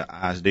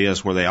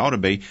ideas where they ought to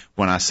be,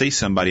 when I see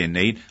somebody in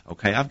need,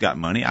 okay, I've got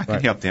money, I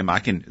can help them.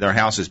 Their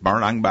house is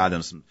burned, I can buy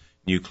them some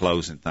new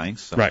clothes and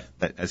things. So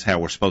that's how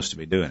we're supposed to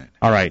be doing it.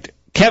 All right.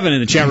 Kevin in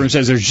the chat room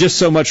says there's just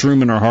so much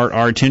room in our heart.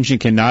 Our attention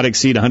cannot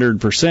exceed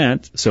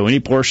 100%, so any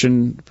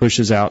portion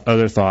pushes out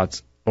other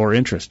thoughts or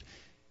interest.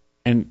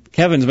 And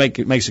Kevin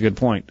makes a good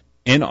point.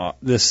 In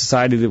the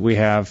society that we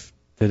have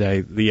today,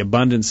 the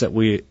abundance that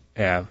we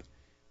have,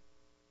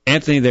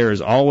 Anthony, there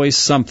is always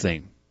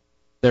something.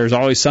 There's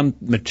always some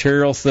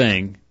material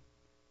thing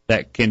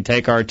that can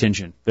take our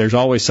attention. There's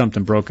always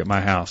something broke at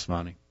my house,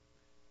 Monty.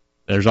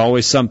 There's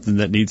always something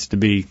that needs to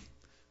be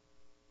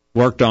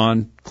worked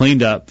on,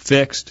 cleaned up,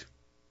 fixed,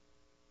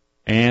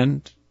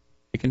 and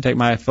it can take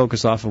my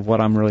focus off of what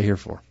I'm really here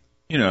for.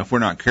 If we're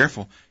not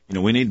careful,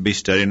 we need to be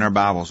studying our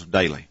Bibles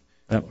daily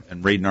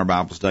and reading our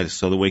Bibles daily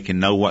so that we can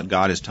know what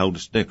God has told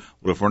us to do.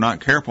 Well, if we're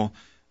not careful,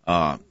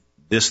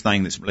 this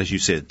thing that's, as you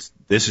said,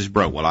 this is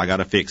broke. Well, I got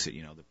to fix it.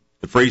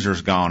 The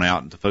freezer's gone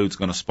out and the food's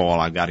going to spoil.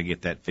 I've got to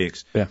get that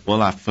fixed. Yeah.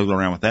 Well, I fool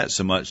around with that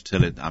so much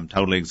till I'm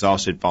totally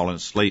exhausted, falling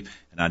asleep,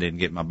 and I didn't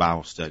get my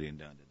Bible studying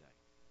done today.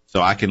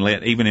 So I can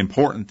let even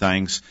important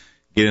things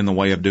get in the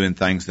way of doing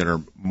things that are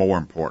more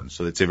important.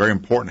 So it's very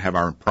important to have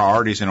our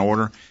priorities in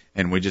order,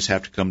 and we just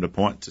have to come to a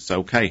point to say,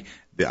 okay,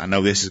 I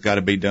know this has got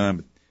to be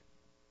done,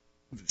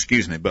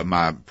 but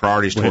my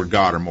priorities toward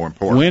God are more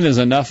important. When is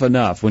enough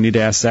enough? We need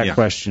to ask that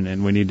question,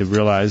 and we need to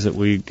realize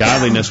that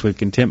godliness with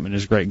contentment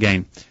is great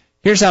gain.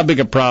 Here's how big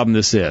a problem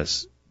this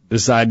is.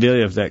 This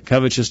idea of that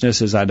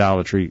covetousness is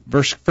idolatry.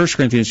 1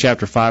 Corinthians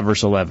chapter 5,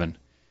 verse 11.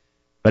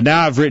 But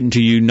now I've written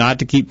to you not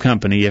to keep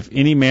company if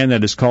any man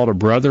that is called a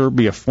brother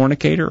be a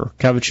fornicator or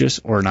covetous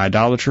or an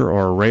idolater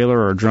or a railer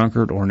or a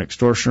drunkard or an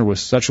extortioner, with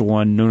such a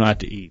one know not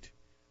to eat.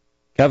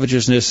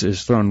 Covetousness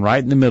is thrown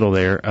right in the middle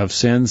there of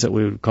sins that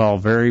we would call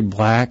very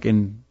black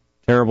and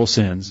terrible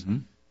sins. Mm-hmm.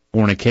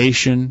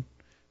 Fornication,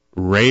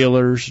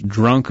 railers,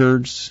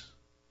 drunkards,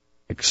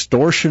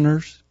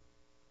 extortioners,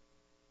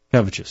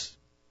 covetous.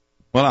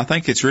 Well, I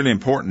think it's really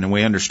important, and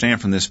we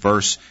understand from this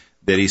verse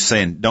that he's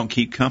saying, don't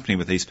keep company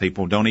with these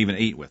people, don't even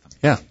eat with them.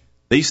 Yeah.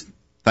 These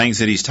things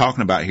that he's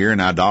talking about here,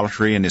 and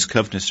idolatry and this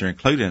covetousness are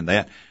included in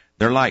that,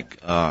 they're like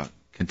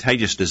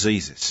contagious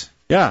diseases.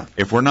 Yeah.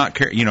 If we're not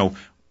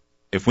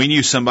if we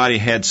knew somebody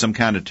had some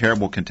kind of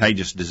terrible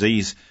contagious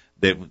disease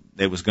that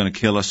was going to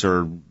kill us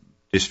or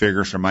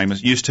disfigure us or maim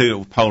us,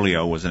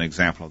 polio was an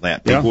example of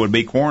that. People would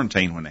be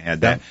quarantined when they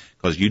had that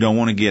because you don't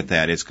want to get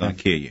that. It's going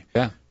to kill you.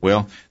 Yeah.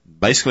 Well,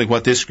 basically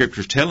what this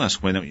scripture is telling us,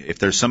 if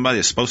there's somebody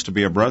that's supposed to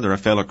be a brother, a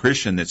fellow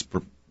Christian that's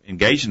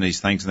engaged in these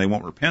things and they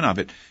won't repent of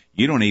it,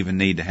 you don't even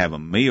need to have a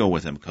meal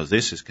with them because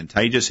this is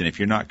contagious, and if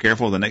you're not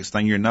careful, the next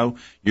thing you know,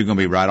 you're going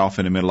to be right off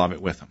in the middle of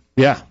it with them.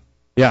 Yeah.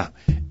 Yeah,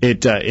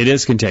 it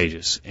is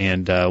contagious,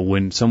 and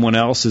when someone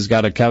else has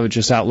got a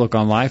covetous outlook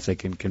on life, they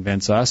can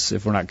convince us,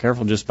 if we're not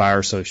careful, just by our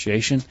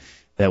association,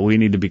 that we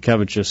need to be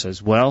covetous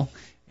as well,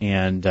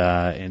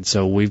 and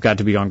so we've got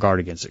to be on guard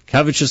against it.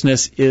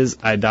 Covetousness is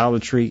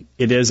idolatry.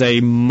 It is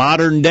a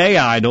modern day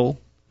idol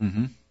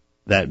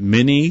that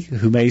many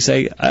who may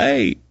say,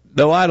 "Hey,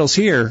 no idols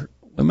here."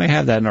 We may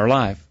have that in our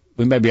life.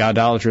 We may be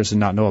idolatrous and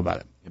not know about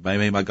it. It may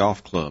be my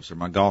golf clubs or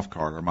my golf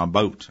cart or my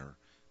boat or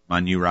my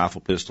new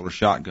rifle, pistol, or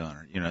shotgun,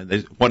 or,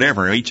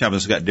 whatever. Each of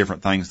us has got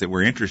different things that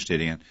we're interested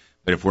in.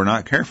 But if we're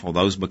not careful,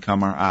 those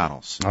become our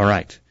idols. All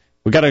right.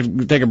 We've got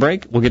to take a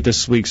break. We'll get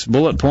this week's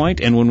bullet point,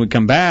 and when we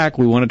come back,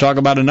 we want to talk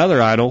about another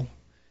idol,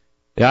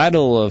 the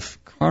idol of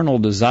carnal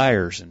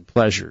desires and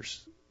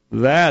pleasures.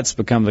 That's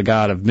become the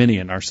god of many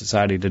in our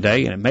society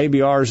today, and it may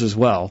be ours as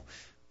well.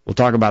 We'll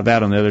talk about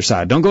that on the other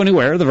side. Don't go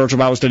anywhere. The Virtual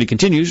Bible Study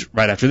continues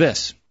right after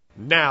this.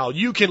 Now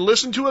you can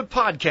listen to a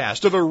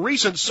podcast of a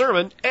recent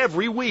sermon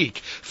every week.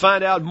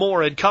 Find out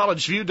more at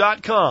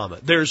collegeview.com.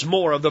 There's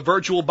more of the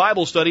Virtual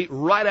Bible Study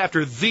right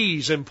after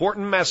these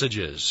important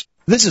messages.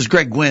 This is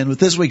Greg Gwynn with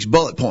this week's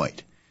Bullet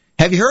Point.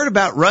 Have you heard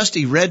about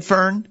Rusty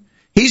Redfern?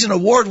 He's an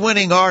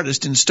award-winning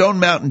artist in Stone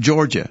Mountain,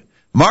 Georgia.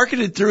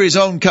 Marketed through his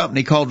own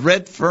company called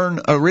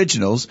Redfern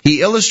Originals,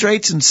 he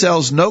illustrates and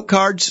sells note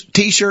cards,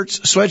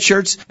 T-shirts,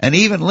 sweatshirts, and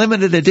even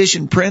limited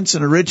edition prints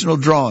and original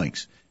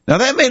drawings. Now,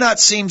 that may not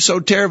seem so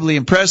terribly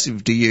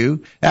impressive to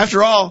you.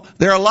 After all,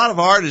 there are a lot of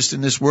artists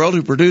in this world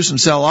who produce and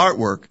sell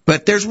artwork.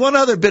 But there's one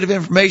other bit of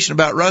information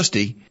about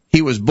Rusty.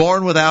 He was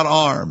born without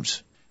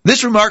arms.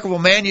 This remarkable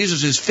man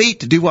uses his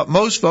feet to do what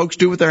most folks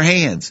do with their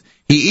hands.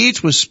 He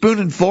eats with spoon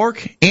and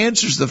fork,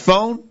 answers the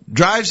phone,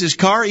 drives his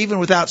car even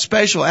without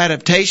special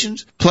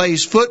adaptations,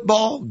 plays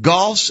football,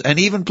 golfs, and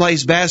even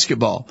plays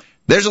basketball.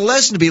 There's a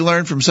lesson to be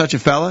learned from such a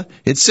fella.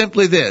 It's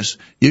simply this: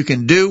 you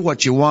can do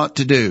what you want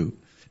to do.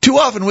 Too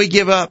often we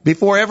give up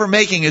before ever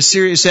making a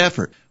serious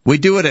effort. We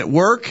do it at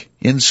work,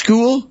 in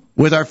school,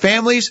 with our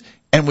families,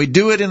 and we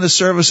do it in the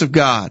service of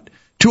God.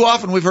 Too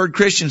often we've heard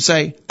Christians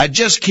say, I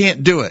just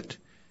can't do it.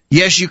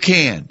 Yes, you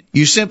can.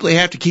 You simply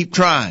have to keep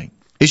trying.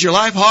 Is your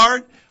life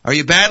hard? Are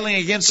you battling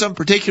against some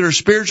particular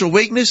spiritual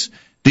weakness?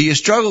 Do you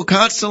struggle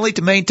constantly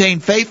to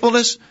maintain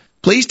faithfulness?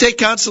 Please take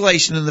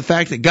consolation in the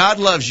fact that God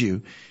loves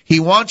you. He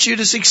wants you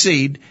to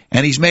succeed,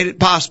 and He's made it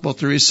possible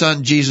through His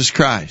Son, Jesus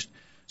Christ.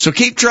 So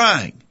keep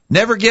trying.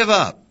 Never give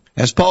up.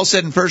 As Paul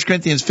said in 1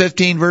 Corinthians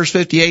 15, verse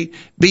 58,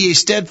 be ye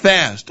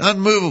steadfast,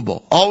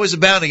 unmovable, always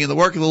abounding in the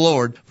work of the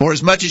Lord, for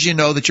as much as you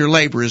know that your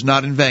labor is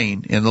not in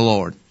vain in the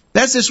Lord.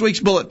 That's this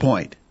week's bullet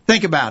point.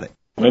 Think about it.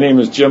 My name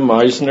is Jim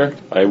Meisner.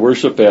 I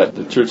worship at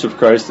the Church of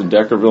Christ in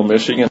Deckerville,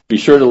 Michigan. Be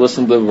sure to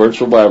listen to the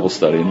Virtual Bible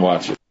Study and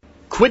watch it.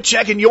 Quit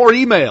checking your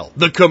email.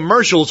 The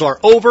commercials are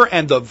over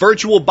and the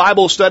Virtual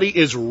Bible Study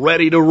is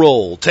ready to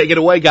roll. Take it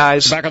away,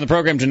 guys. Back on the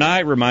program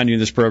tonight, remind you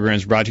this program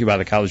is brought to you by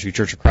the College View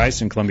Church of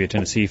Christ in Columbia,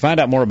 Tennessee. Find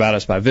out more about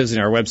us by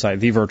visiting our website,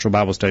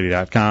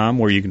 thevirtualbiblestudy.com,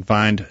 where you can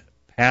find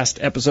past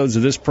episodes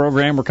of this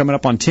program. We're coming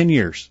up on 10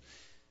 years.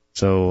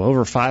 So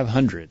over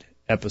 500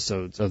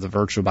 episodes of the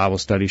Virtual Bible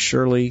Study.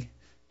 Surely,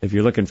 if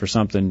you're looking for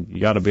something,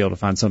 you got to be able to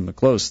find something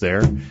close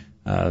there.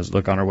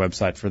 Look on our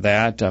website for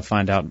that.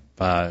 Find out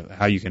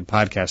how you can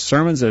podcast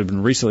sermons that have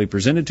been recently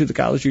presented to the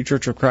College View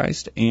Church of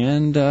Christ,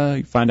 and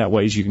find out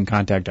ways you can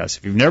contact us.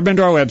 If you've never been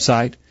to our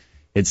website,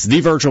 it's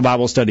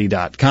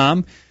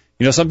thevirtualbiblestudy.com.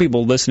 You know, some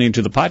people listening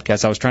to the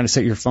podcast, I was trying to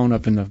set your phone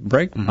up in the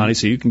break, honey,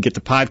 so you can get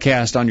the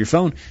podcast on your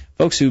phone.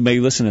 Folks who may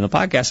listen to the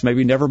podcast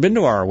maybe never been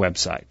to our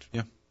website.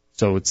 Yeah.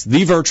 So it's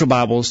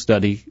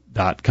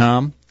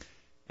thevirtualbiblestudy.com,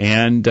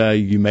 and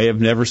you may have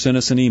never sent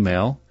us an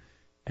email.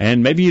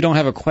 And maybe you don't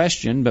have a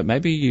question, but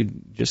maybe you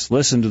just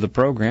listen to the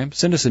program.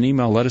 Send us an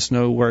email. Let us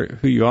know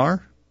who you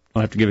are.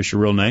 Don't have to give us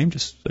your real name.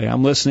 Just say,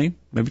 I'm listening.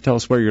 Maybe tell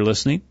us where you're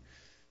listening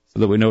so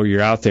that we know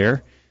you're out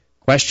there.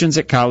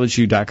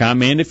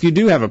 Questions@collegeview.com. And if you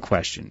do have a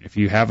question, if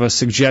you have a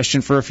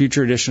suggestion for a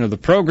future edition of the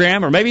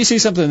program, or maybe you see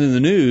something in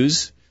the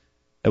news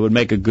that would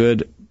make a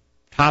good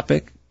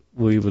topic,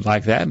 we would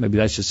like that. Maybe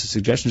that's just a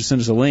suggestion. Just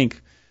send us a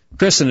link.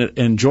 Chris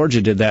in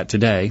Georgia did that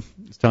today. I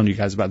was telling you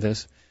guys about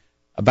this.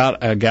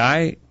 About a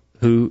guy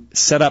who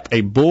set up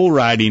a bull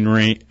riding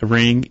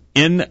ring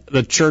in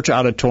the church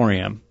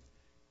auditorium.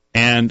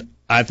 And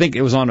I think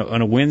it was on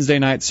a Wednesday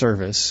night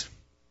service.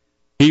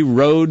 He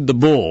rode the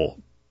bull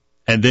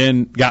and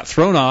then got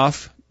thrown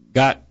off,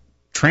 got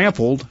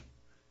trampled,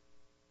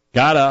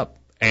 got up,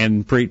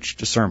 and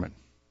preached a sermon.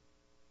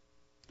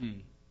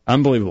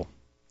 Unbelievable.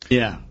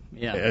 Yeah.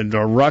 And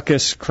a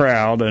ruckus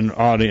crowd and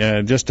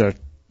audience, just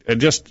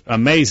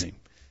amazing.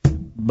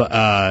 But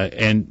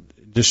and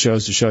just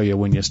shows to show you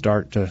when you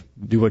start to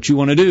do what you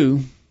want to do,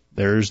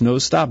 there's no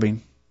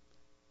stopping.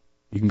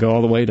 You can go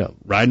all the way to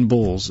riding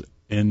bulls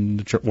in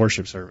the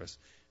worship service.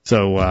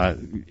 So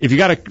if you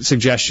got a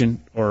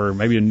suggestion or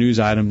maybe a news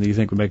item that you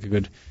think would make a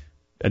good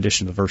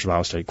addition to the Virtual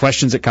Bible Study,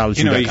 questions@collegeview.com.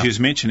 You know, as you was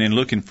mentioning,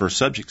 looking for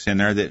subjects in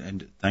there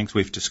and things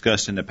we've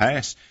discussed in the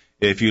past.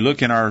 If you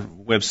look in our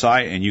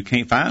website and you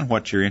can't find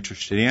what you're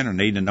interested in or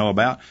need to know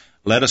about,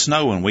 let us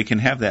know and we can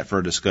have that for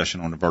a discussion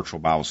on the Virtual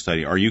Bible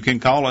Study. Or you can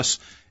call us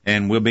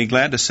and we'll be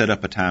glad to set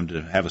up a time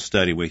to have a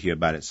study with you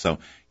about it. So,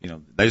 you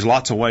know, there's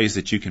lots of ways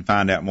that you can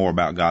find out more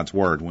about God's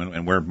Word,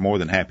 and we're more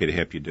than happy to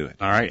help you do it.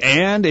 All right.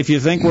 And if you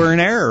think we're in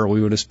error, we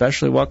would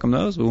especially welcome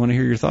those. We want to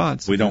hear your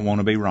thoughts. We don't want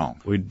to be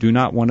wrong. We do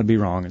not want to be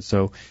wrong. And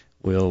so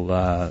we'll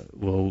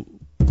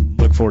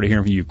look forward to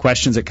hearing from you.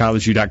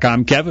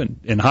 Questions@collegeview.com. Kevin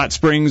in Hot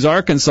Springs,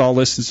 Arkansas,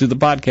 listens to the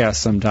podcast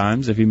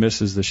sometimes if he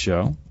misses the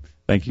show.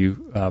 Thank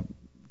you,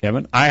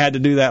 Kevin. I had to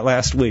do that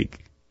last week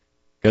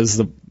because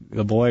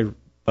the boy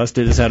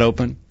busted his head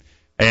open,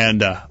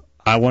 and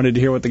I wanted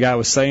to hear what the guy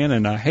was saying,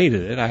 and I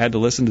hated it. I had to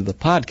listen to the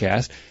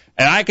podcast,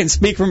 and I can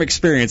speak from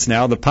experience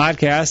now. The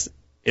podcast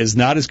is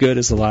not as good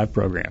as the live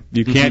program.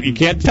 You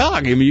can't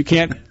talk. I mean,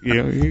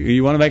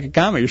 you want to make a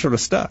comment, you're sort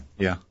of stuck.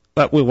 Yeah.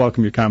 But we'll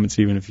welcome your comments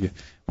even if you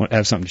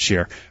have something to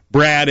share.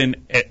 Brad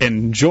in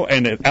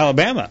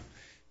Alabama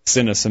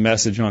sent us a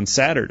message on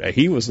Saturday.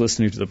 He was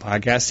listening to the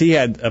podcast. He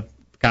had a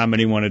comment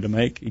he wanted to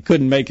make. He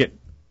couldn't make it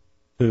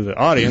to the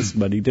audience,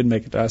 but he did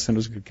make it to us, and it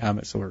was a good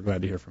comment, so we're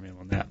glad to hear from him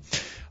on that.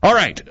 All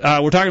right,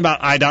 we're talking about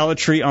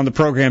idolatry on the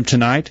program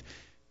tonight.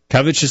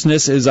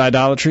 Covetousness is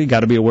idolatry. Got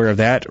to be aware of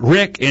that.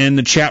 Rick in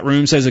the chat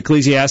room says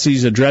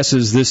Ecclesiastes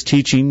addresses this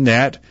teaching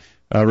that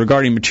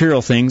regarding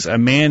material things, a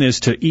man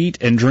is to eat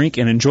and drink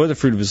and enjoy the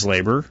fruit of his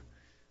labor.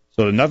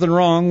 So there's nothing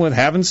wrong with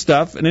having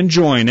stuff and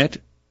enjoying it.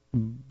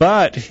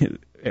 But,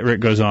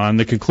 Rick goes on,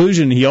 the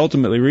conclusion he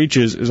ultimately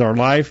reaches is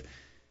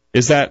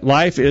that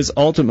life is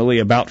ultimately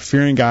about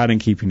fearing God and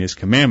keeping His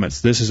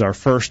commandments. This is our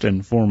first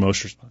and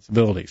foremost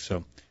responsibility.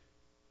 So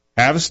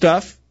have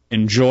stuff,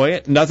 enjoy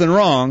it, nothing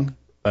wrong,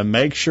 but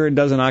make sure it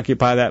doesn't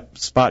occupy that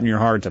spot in your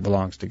heart that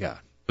belongs to God.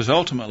 Because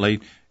ultimately,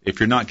 if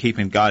you're not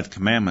keeping God's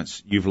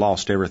commandments, you've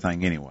lost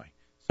everything anyway.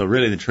 So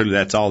really, truly,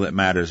 that's all that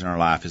matters in our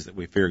life is that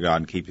we fear God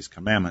and keep His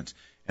commandments.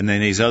 And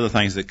then these other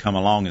things that come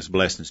along as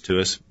blessings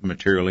to us,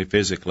 materially,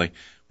 physically,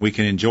 we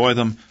can enjoy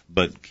them,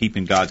 but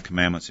keeping God's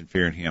commandments and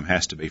fearing Him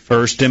has to be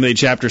first. 1 Timothy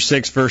chapter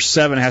 6, verse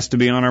 7 has to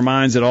be on our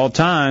minds at all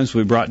times.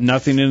 We brought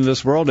nothing into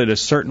this world. It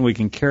is certain we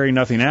can carry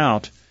nothing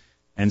out.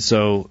 And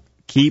so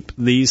keep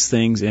these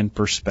things in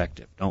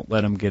perspective. Don't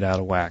let them get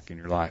out of whack in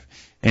your life.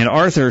 And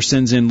Arthur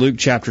sends in Luke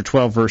chapter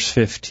 12, verse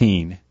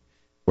 15,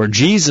 where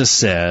Jesus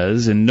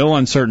says, in no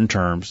uncertain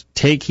terms,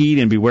 take heed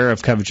and beware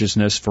of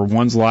covetousness, for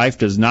one's life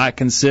does not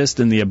consist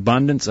in the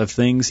abundance of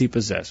things he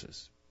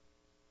possesses.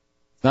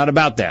 It's not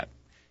about that.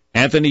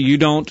 Anthony, you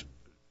don't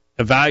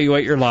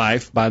evaluate your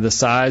life by the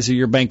size of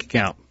your bank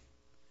account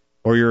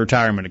or your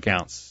retirement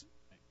accounts.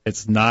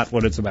 It's not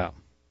what it's about.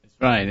 That's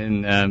right.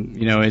 And,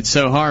 it's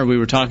so hard. We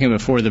were talking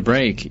before the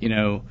break, we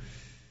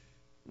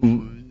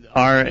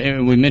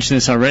mentioned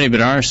this already,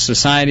 but our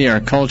society,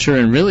 our culture,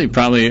 and really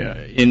probably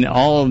in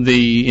all of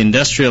the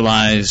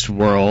industrialized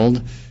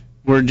world,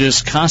 we're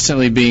just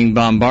constantly being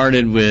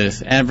bombarded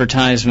with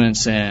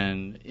advertisements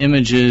and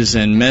images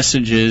and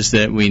messages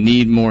that we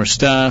need more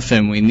stuff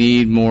and we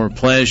need more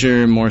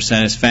pleasure, more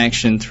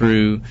satisfaction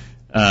through,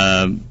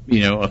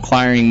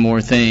 acquiring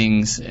more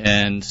things.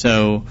 And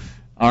so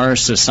our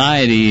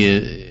society,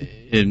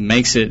 it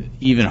makes it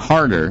even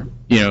harder.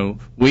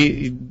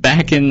 We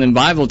back in the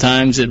Bible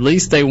times, at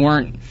least they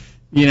weren't,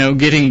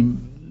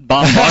 getting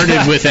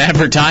bombarded with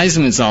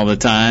advertisements all the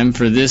time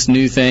for this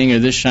new thing or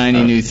this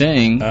shiny new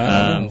thing.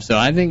 So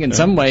I think in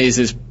some ways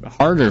it's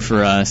harder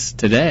for us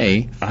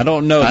today. I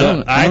don't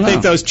know. I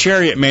think those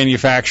chariot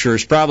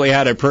manufacturers probably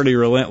had a pretty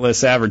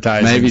relentless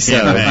advertising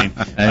campaign.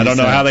 I don't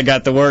know how they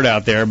got the word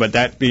out there, but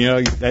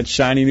that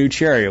shiny new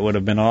chariot would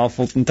have been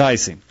awful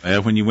enticing.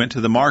 When you went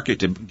to the market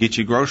to get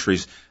your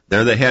groceries,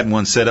 there they had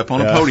one set up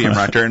on a podium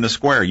right there in the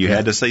square. You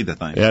had to see the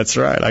thing. That's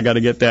right. I got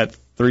to get that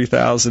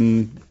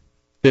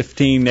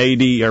 3015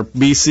 AD or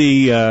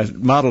BC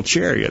model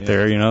chariot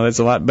there. That's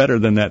a lot better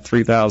than that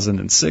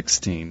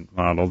 3016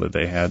 model that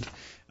they had.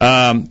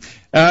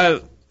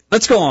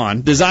 Let's go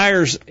on.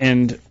 Desires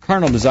and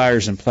carnal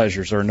desires and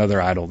pleasures are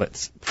another idol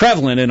that's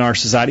prevalent in our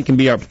society. Can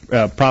be a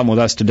problem with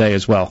us today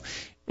as well.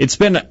 It's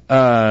been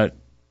a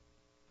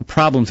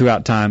problem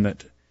throughout time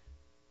that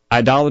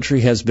idolatry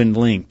has been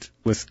linked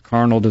with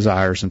carnal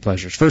desires and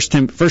pleasures.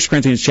 1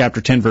 Corinthians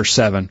chapter 10, verse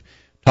 7,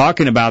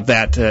 talking about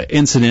that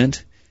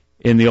incident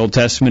in the Old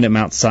Testament at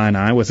Mount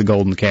Sinai with the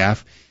golden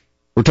calf.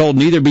 We're told,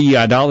 neither be ye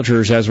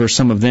idolaters, as were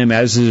some of them,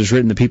 as it is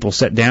written, the people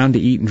sat down to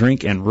eat and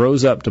drink and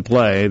rose up to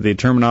play. The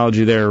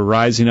terminology there,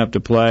 rising up to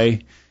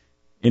play,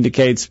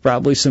 indicates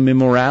probably some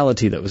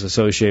immorality that was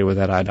associated with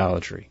that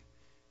idolatry.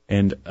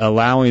 And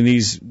allowing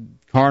these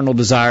carnal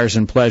desires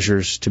and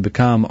pleasures to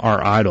become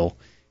our idol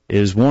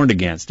is warned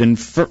against. In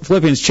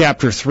Philippians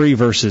chapter 3,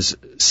 verses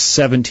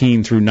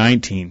 17 through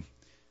 19,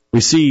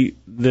 we see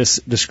this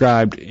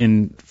described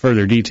in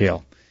further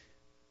detail.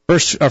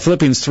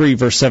 Philippians 3,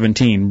 verse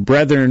 17,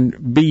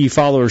 Brethren, be ye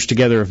followers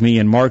together of me,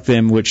 and mark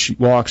them which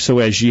walk so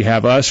as ye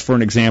have us for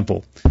an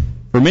example.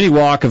 For many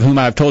walk, of whom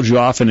I have told you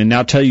often, and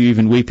now tell you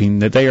even weeping,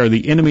 that they are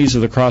the enemies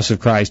of the cross of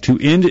Christ,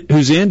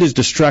 whose end is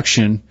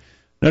destruction.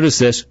 Notice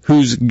this,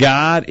 whose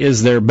God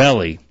is their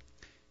belly,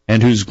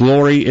 and whose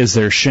glory is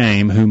their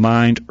shame, who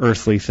mind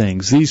earthly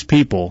things. These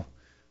people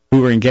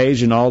who are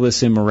engaged in all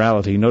this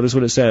immorality, notice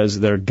what it says,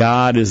 their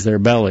God is their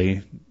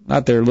belly,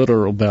 not their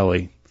literal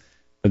belly.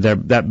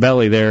 That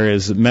belly there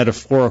is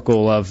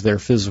metaphorical of their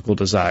physical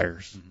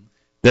desires. Mm-hmm.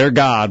 Their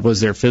God was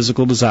their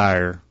physical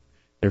desire,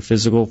 their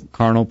physical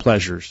carnal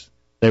pleasures.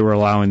 They were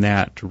allowing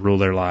that to rule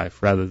their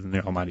life rather than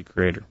the Almighty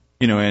Creator.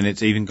 And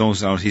it even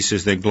goes on, he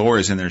says their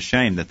glory is in their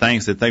shame. The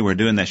things that they were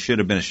doing that should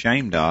have been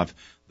ashamed of,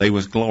 they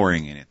was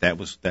glorying in it. That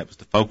was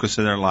the focus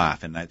of their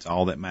life, and that's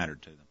all that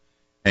mattered to them.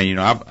 And,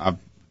 I've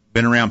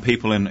been around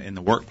people in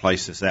the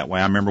workplaces that way.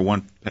 I remember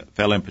one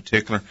fellow in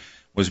particular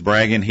was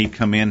bragging. He'd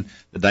come in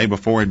the day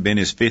before, it had been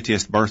his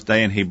 50th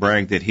birthday, and he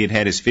bragged that he'd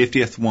had his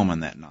 50th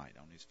woman that night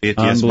on his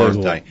 50th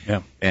birthday.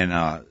 Yeah.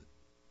 And,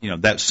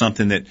 that's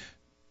something that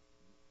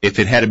if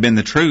it had been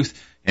the truth,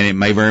 and it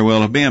may very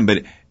well have been,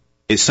 but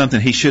it's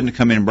something he shouldn't have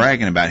come in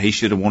bragging about. He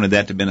should have wanted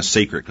that to have been a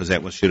secret, because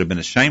that should have been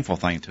a shameful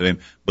thing to him,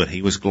 but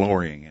he was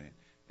glorying in it.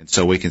 And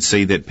so we can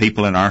see that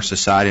people in our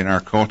society, in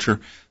our culture,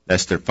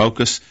 that's their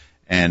focus,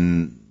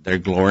 and they're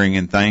glorying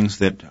in things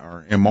that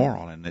are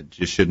immoral, and it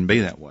just shouldn't be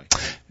that way.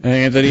 And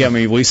Anthony, I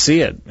mean, we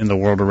see it in the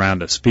world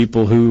around us.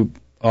 People who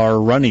are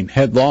running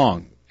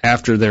headlong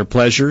after their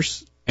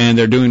pleasures, and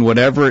they're doing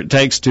whatever it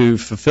takes to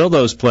fulfill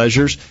those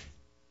pleasures,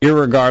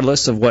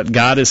 irregardless of what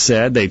God has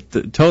said.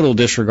 Total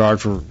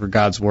disregard for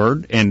God's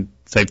word, and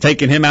they've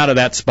taken him out of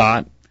that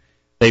spot.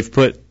 They've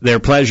put their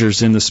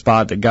pleasures in the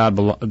spot that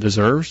God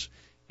deserves,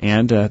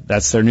 and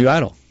that's their new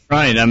idol.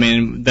 Right. I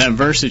mean, that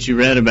verse that you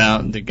read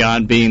about the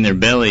God being their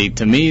belly,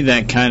 to me,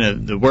 that kind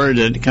of, the word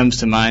that comes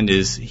to mind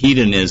is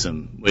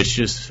hedonism, which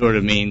just sort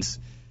of means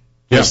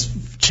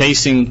just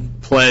chasing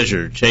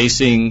pleasure,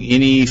 chasing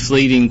any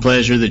fleeting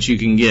pleasure that you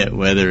can get,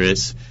 whether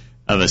it's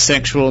of a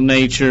sexual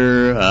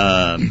nature,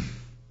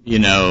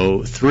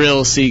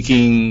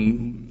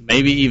 thrill-seeking,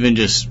 maybe even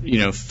just,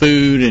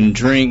 food and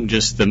drink,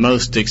 just the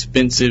most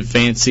expensive,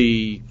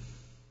 fancy,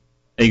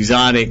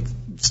 exotic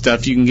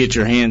stuff you can get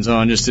your hands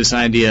on, just this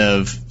idea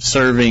of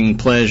serving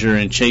pleasure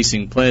and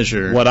chasing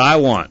pleasure. What I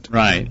want.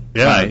 Right.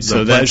 Yeah, right.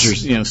 So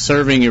pleasures. That's,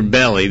 serving your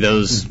belly,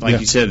 those, like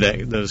you said,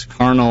 those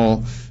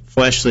carnal,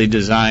 fleshly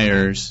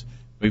desires.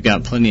 We've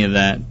got plenty of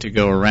that to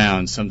go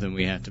around, something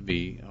we have to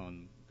be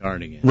on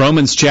guard against.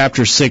 Romans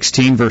chapter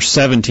 16, verse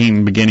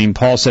 17 beginning,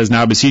 Paul says,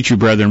 "Now I beseech you,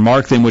 brethren,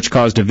 mark them which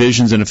cause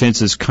divisions and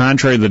offenses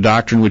contrary to the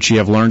doctrine which ye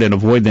have learned, and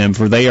avoid them,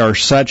 for they are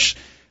such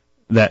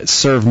that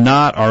serve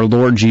not our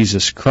Lord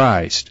Jesus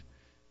Christ,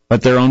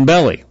 but their own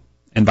belly,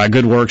 and by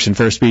good works and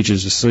fair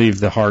speeches deceive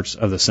the hearts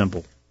of the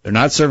simple." They're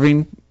not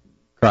serving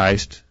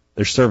Christ,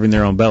 they're serving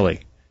their own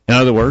belly. In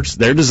other words,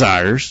 their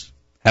desires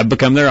have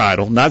become their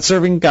idol, not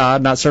serving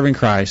God, not serving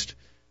Christ,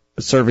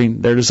 but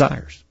serving their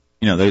desires.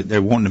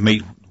 They're wanting to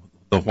meet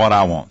the what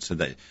I want, so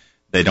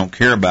they don't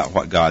care about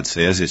what God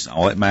says. It's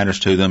all that matters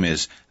to them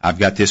is, I've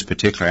got this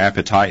particular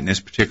appetite in this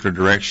particular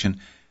direction,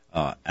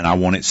 and I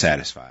want it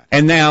satisfied.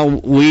 And now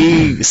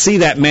we see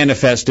that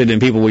manifested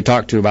in people we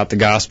talk to about the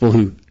gospel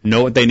who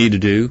know what they need to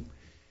do.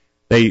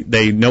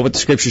 They know what the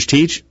Scriptures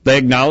teach. They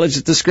acknowledge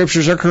that the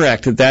Scriptures are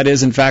correct, that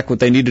is, in fact, what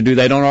they need to do.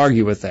 They don't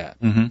argue with that.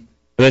 Mm-hmm.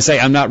 But they say,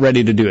 I'm not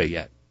ready to do it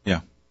yet.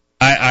 Yeah.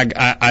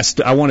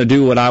 I want to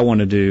do what I want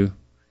to do.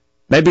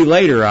 Maybe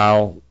later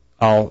I'll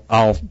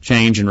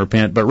change and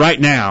repent, but right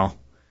now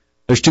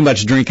there's too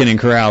much drinking and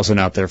carousing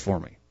out there for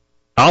me.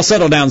 I'll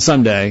settle down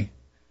someday,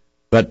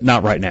 but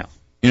not right now.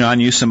 I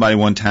knew somebody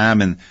one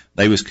time, and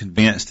they was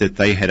convinced that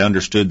they had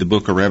understood the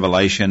book of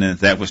Revelation, and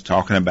that was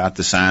talking about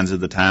the signs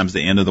of the times,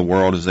 the end of the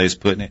world, as they was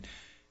putting it.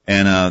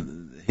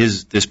 And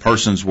this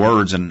person's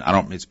words, and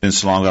it's been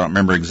so long I don't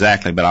remember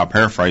exactly, but I'll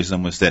paraphrase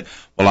them, was that,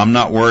 well, I'm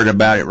not worried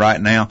about it right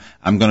now.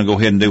 I'm going to go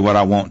ahead and do what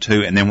I want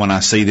to, and then when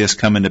I see this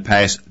coming to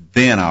pass,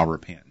 then I'll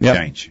repent and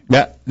change.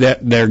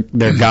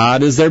 Their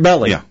God is their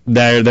belly. Yeah.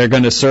 They're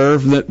going to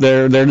serve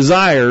their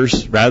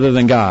desires rather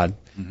than God.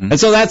 Mm-hmm. And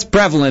so that's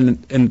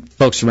prevalent in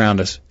folks around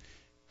us.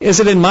 Is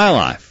it in my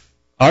life?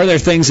 Are there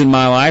things in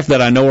my life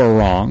that I know are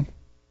wrong,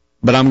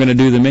 but I'm going to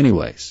do them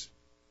anyways?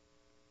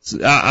 So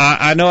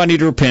I know I need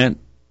to repent,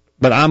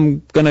 but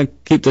I'm going to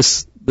keep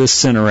this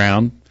sin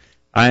around.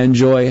 I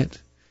enjoy it.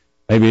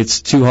 Maybe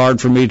it's too hard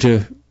for me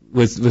to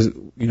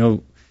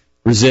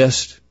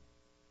resist.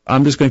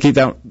 I'm just going to keep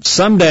that.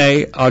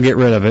 Someday I'll get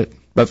rid of it,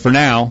 but for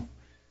now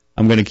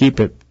I'm going to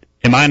keep it.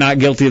 Am I not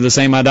guilty of the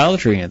same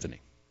idolatry, Anthony?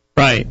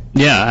 Right.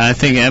 Yeah, I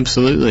think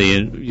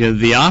absolutely.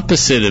 The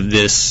opposite of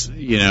this,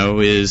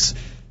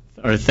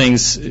 are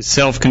things,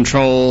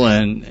 self-control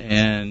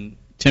and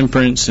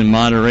temperance and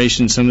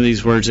moderation. Some of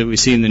these words that we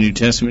see in the New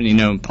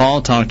Testament.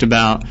 Paul talked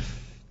about,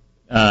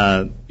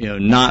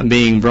 not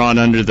being brought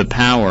under the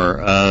power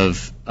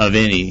of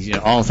any.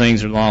 All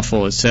things are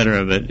lawful,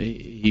 etc. But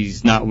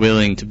he's not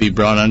willing to be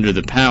brought under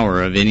the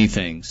power of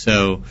anything.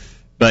 So,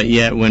 but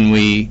yet when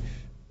we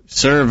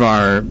serve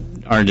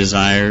our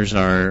desires,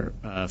 our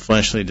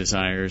fleshly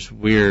desires,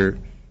 we're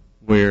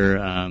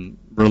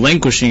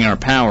relinquishing our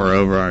power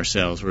over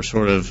ourselves. We're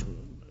sort of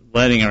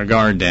letting our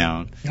guard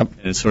down. Yep.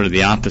 And it's sort of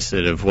the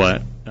opposite of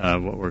what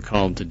we're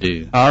called to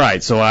do. All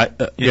right. So I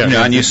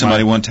knew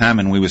somebody one time,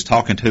 and we was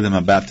talking to them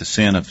about the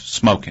sin of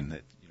smoking,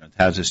 that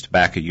how this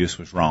tobacco use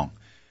was wrong.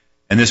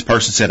 And this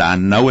person said, I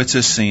know it's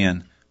a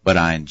sin, but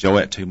I enjoy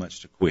it too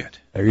much to quit.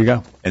 There you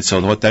go. And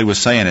so what they were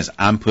saying is,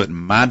 I'm putting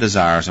my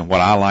desires and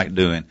what I like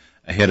doing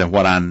ahead of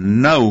what I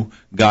know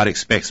God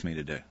expects me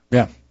to do.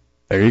 Yeah.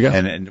 There you go.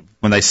 And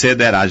when they said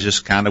that, I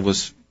just kind of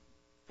was,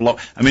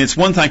 it's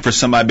one thing for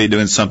somebody to be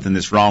doing something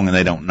that's wrong and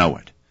they don't know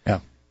it. Yeah.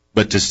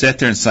 But to sit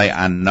there and say,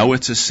 I know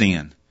it's a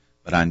sin,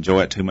 but I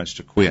enjoy it too much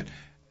to quit,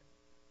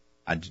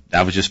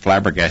 I was just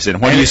flabbergasted.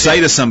 And what do you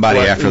say to somebody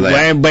after that?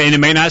 And it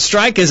may not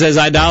strike us as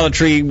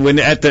idolatry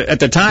at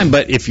the time,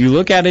 but if you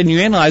look at it and you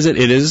analyze it,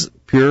 it is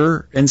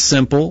pure and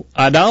simple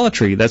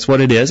idolatry. That's what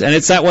it is. And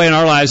it's that way in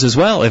our lives as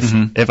well.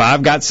 If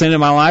I've got sin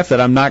in my life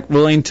that I'm not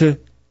willing to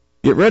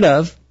get rid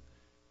of,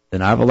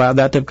 then I've allowed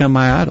that to become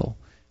my idol.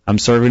 I'm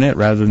serving it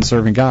rather than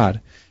serving God.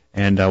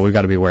 and we've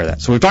got to be aware of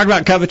that. So we've talked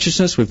about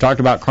covetousness. We've talked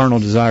about carnal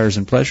desires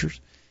and pleasures.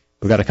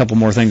 We've got a couple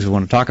more things we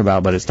want to talk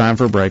about, but it's time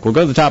for a break. We'll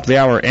go to the top of the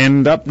hour,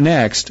 and up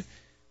next,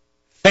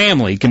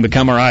 family can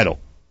become our idol.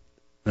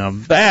 Now,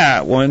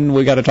 that one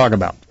we got to talk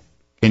about.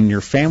 Can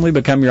your family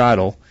become your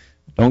idol?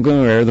 Don't go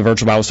anywhere. The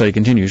virtual Bible study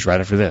continues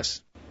right after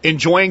this.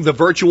 Enjoying the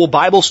virtual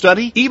Bible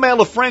study? Email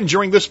a friend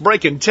during this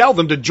break and tell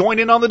them to join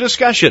in on the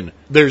discussion.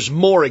 There's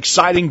more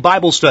exciting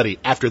Bible study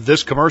after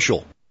this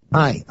commercial.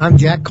 Hi, I'm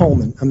Jack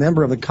Coleman, a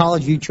member of the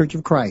College View Church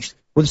of Christ,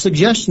 with a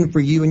suggestion for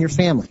you and your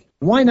family.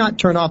 Why not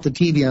turn off the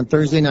TV on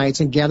Thursday nights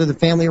and gather the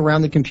family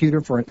around the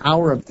computer for an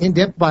hour of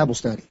in-depth Bible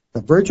study?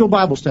 The virtual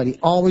Bible study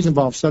always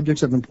involves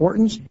subjects of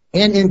importance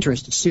and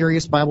interest to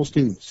serious Bible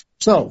students.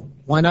 So,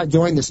 why not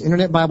join this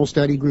Internet Bible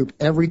study group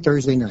every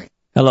Thursday night?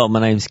 Hello, my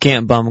name is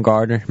Kent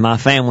Bumgardner. My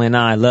family and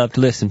I love to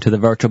listen to the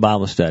virtual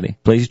Bible study.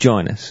 Please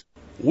join us.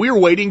 We're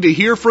waiting to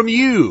hear from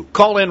you.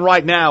 Call in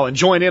right now and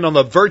join in on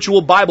the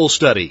virtual Bible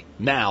study.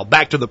 Now,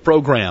 back to the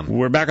program.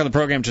 We're back on the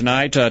program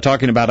tonight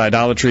talking about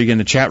idolatry. In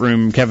the chat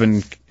room,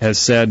 Kevin has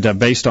said,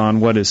 based on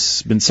what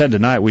has been said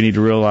tonight, we need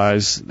to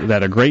realize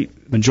that a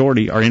great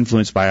majority are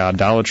influenced by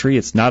idolatry.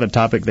 It's not a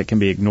topic that can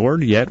be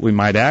ignored, yet we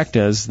might act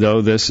as though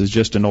this is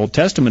just an Old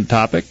Testament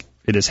topic.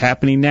 It is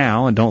happening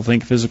now, and don't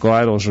think physical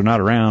idols are not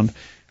around.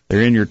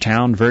 They're in your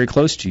town, very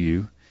close to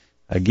you.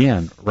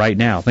 Again, right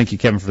now. Thank you,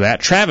 Kevin, for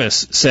that.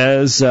 Travis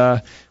says,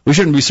 we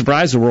shouldn't be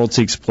surprised the world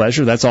seeks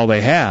pleasure. That's all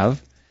they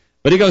have.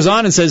 But he goes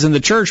on and says, in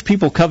the church,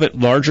 people covet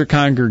larger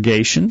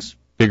congregations,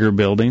 bigger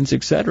buildings,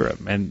 etc.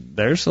 And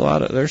there's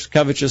there's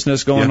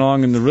covetousness going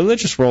on in the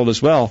religious world as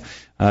well.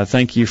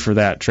 Thank you for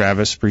that,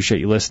 Travis.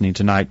 Appreciate you listening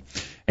tonight.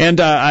 And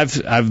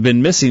I've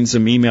been missing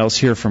some emails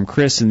here from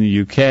Chris in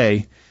the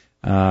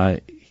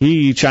UK.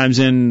 He chimes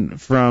in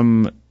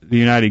from the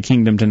United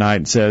Kingdom tonight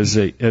and says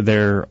that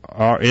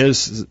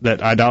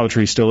that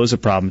idolatry still is a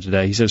problem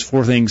today. He says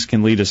 4 things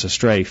can lead us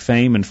astray: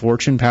 fame and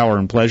fortune, power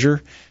and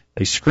pleasure.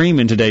 They scream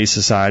in today's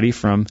society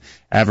from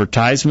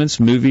advertisements,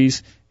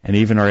 movies, and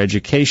even our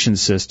education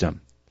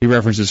system. He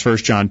references 1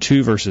 John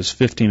 2, verses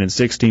 15 and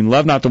 16.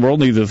 Love not the world,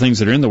 neither the things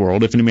that are in the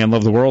world. If any man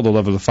love the world, the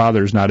love of the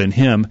Father is not in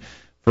him.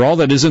 For all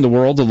that is in the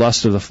world, the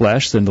lust of the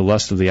flesh, then the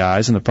lust of the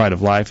eyes, and the pride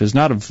of life, is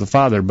not of the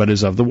Father, but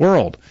is of the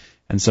world.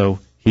 And so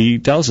he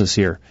tells us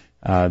here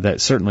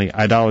that certainly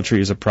idolatry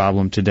is a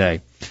problem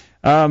today.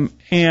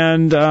 He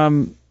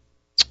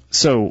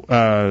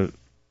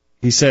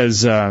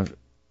says,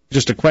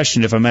 just a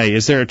question, if I may,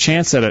 is there a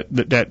chance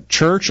that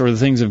church or the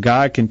things of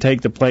God can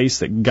take the place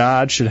that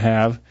God should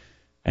have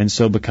and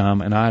so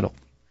become an idol?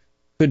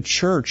 Could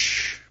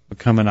church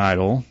become an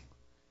idol,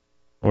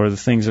 or the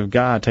things of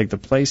God take the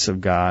place of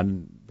God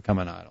and become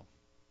an idol?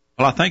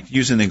 Well, I think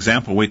using the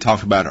example we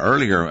talked about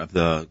earlier of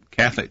the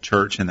Catholic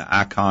Church and the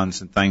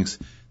icons and things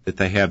that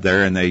they have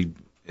there, and they,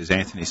 as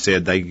Anthony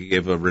said, they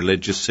give a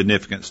religious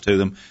significance to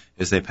them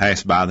as they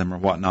pass by them or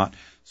whatnot.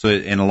 So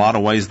in a lot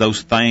of ways,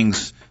 those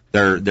things,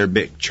 they're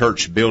big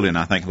church building.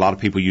 I think a lot of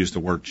people use the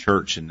word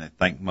church and they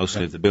think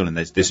mostly of the building.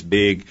 There's this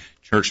big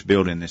church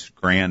building, this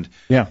grand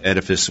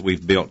edifice that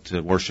we've built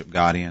to worship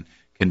God in,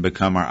 can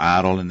become our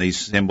idol, and these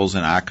symbols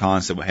and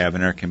icons that we have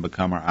in there can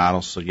become our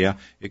idols. So, yeah,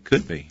 it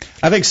could be.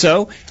 I think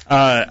so.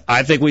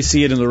 I think we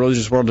see it in the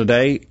religious world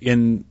today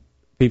in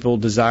people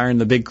desiring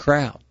the big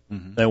crowd.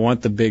 Mm-hmm. They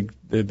want the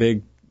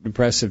big,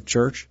 impressive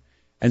church.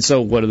 And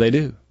so what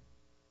do?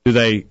 Do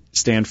they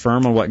stand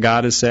firm on what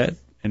God has said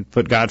and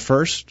put God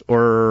first,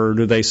 or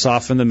do they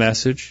soften the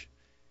message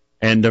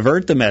and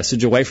divert the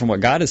message away from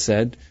what God has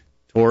said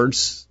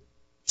towards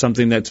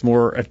something that's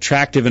more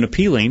attractive and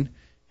appealing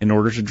in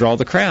order to draw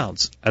the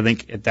crowds? I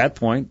think at that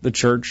point, the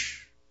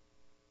church,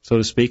 so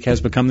to speak,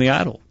 has become the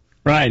idol.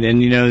 Right,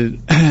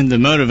 and the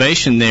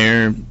motivation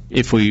there,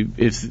 if we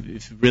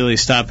really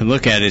stop and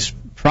look at it, is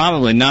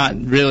probably not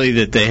really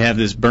that they have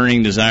this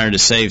burning desire to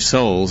save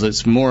souls.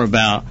 It's more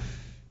about,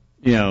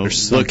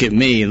 look at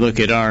me, look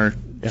at our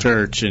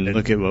church, and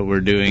look at what we're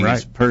doing. Right.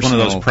 It's personal.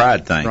 One of those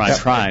pride things. Right,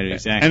 pride,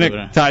 exactly. And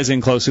it ties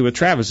in closely with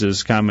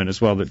Travis's comment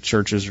as well, that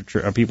churches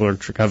people are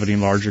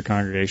coveting larger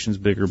congregations,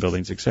 bigger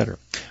buildings, etc.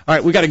 All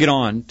right, we got to get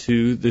on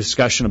to the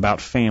discussion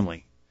about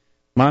family.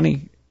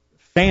 Money,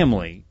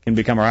 family can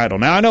become our idol.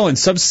 Now, I know in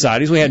some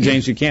societies, we had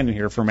James Buchanan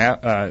here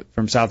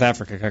from South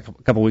Africa a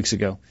couple weeks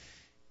ago.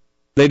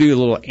 They do a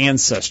little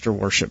ancestor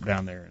worship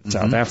down there in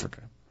South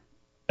Africa.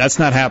 That's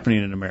not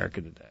happening in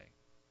America today.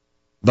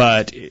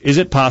 But is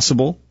it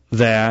possible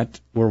that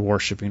we're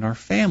worshiping our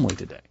family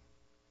today?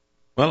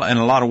 Well, in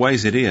a lot of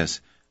ways it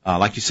is.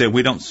 Like you said,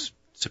 we don't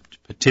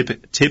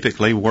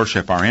typically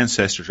worship our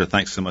ancestors or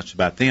think so much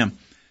about them,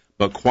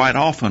 but quite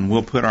often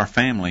we'll put our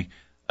family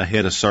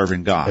ahead of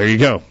serving God. There you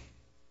go.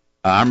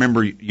 I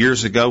remember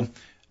years ago,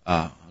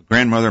 a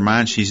grandmother of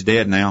mine, she's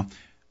dead now,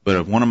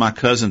 but one of my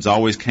cousins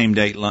always came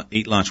to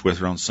eat lunch with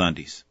her on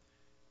Sundays.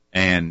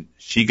 And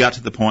she got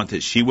to the point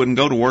that she wouldn't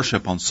go to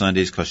worship on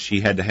Sundays because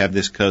she had to have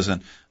this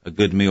cousin a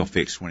good meal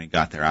fixed when he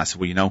got there. I said,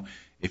 well,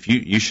 if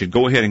you should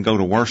go ahead and go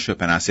to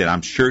worship. And I said,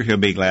 I'm sure he'll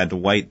be glad to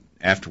wait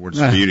afterwards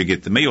for you to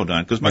get the meal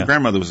done. Because my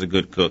grandmother was a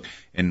good cook,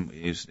 and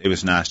it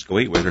was nice to go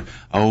eat with her.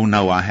 Oh,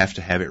 no, I have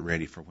to have it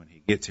ready for when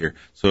he gets here.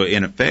 So,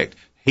 in effect,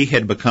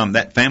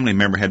 that family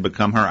member had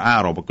become her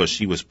idol because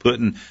she was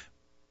putting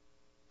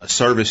a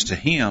service to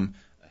him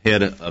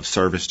ahead of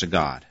service to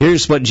God.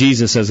 Here's what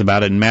Jesus says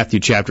about it in Matthew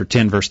chapter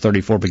 10, verse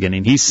 34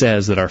 beginning. He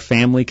says that our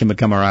family can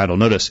become our idol.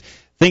 Notice,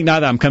 think not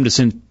that I'm come to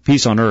send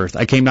peace on earth.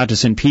 I came not to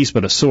send peace,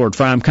 but a sword.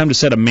 For I am come to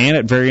set a man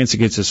at variance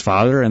against his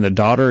father, and the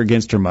daughter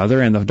against her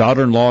mother, and the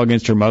daughter-in-law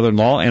against her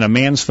mother-in-law, and a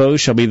man's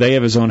foes shall be they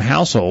of his own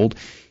household.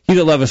 He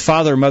that loveth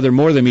father or mother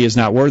more than me is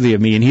not worthy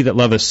of me, and he that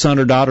loveth son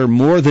or daughter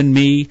more than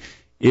me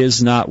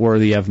is not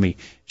worthy of me.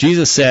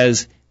 Jesus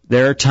says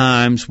there are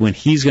times when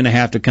he's going to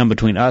have to come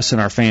between us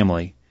and our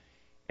family.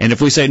 And if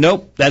we say,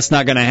 nope, that's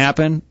not going to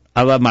happen,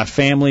 I love my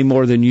family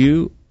more than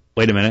you,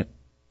 wait a minute,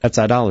 that's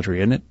idolatry,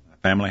 isn't it?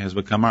 Family has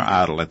become our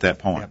idol at that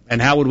point.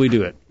 And how would we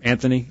do it,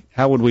 Anthony?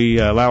 How would we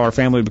allow our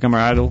family to become our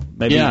idol?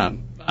 Maybe. Yeah,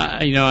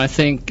 I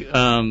think,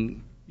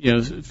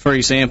 for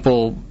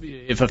example,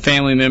 if a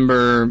family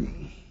member,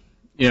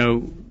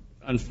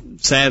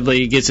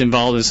 sadly gets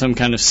involved in some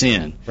kind of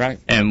sin, right,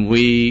 and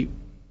we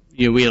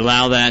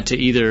allow that to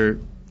either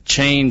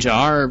change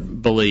our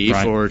belief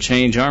or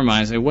change our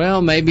mind. Say,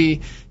 well,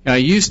 maybe I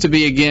used to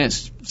be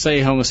against, say,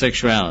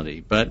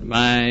 homosexuality, but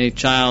my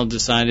child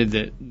decided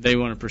that they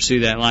want to pursue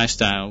that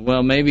lifestyle.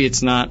 Well, maybe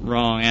it's not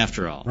wrong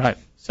after all. Right.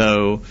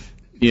 So,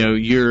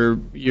 you're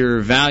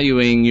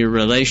valuing your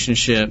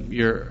relationship,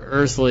 your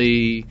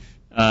earthly,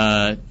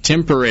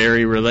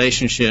 temporary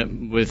relationship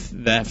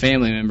with that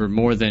family member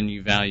more than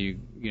you value,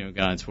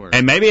 God's word.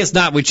 And maybe it's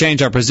not we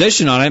change our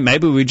position on it.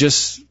 Maybe we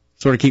just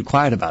sort of keep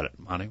quiet about it,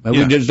 Monty. Maybe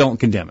we just don't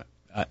condemn it.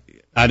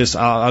 I'll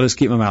just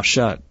keep my mouth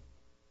shut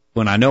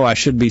when I know I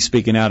should be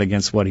speaking out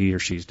against what he or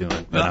she's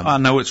doing. Well, I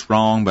know it's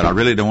wrong, but I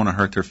really don't want to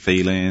hurt their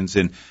feelings.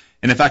 And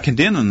if I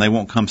condemn them, they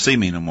won't come see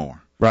me no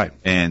more. Right.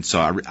 And so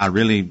I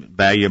really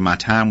value my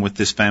time with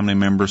this family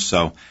member,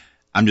 so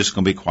I'm just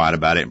going to be quiet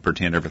about it and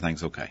pretend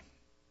everything's okay.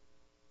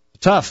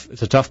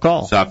 It's a tough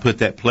call. So I put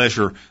that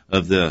pleasure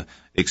of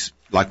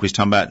like we was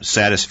talking about,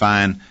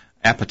 satisfying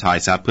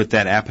appetites. I put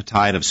that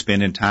appetite of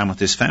spending time with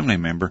this family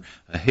member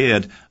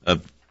ahead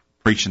of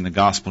preaching the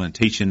gospel and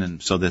teaching them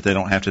so that they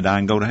don't have to die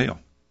and go to hell.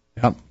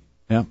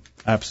 Yep,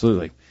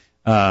 absolutely.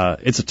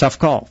 It's a tough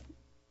call.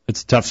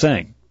 It's a tough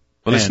thing.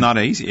 Well, it's not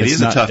easy. It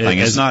is a tough thing.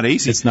 It's not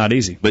easy. It's not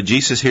easy. But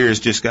Jesus here has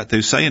just got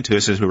through saying to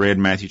us, as we read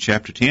in Matthew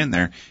chapter 10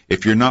 there,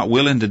 if you're not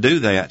willing to do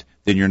that,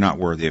 then you're not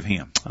worthy of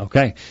him.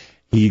 Okay.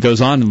 He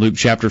goes on in Luke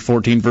chapter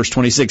 14, verse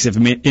 26, if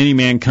any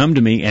man come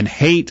to me and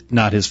hate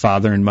not his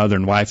father and mother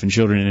and wife and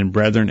children and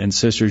brethren and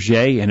sisters,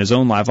 yea, and his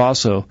own life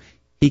also,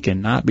 he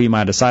cannot be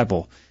my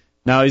disciple.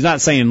 Now, he's not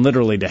saying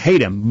literally to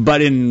hate him,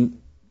 but in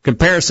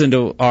comparison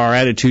to our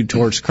attitude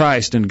towards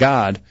Christ and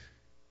God,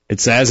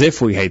 it's as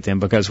if we hate them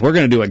because we're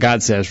going to do what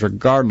God says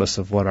regardless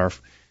of what our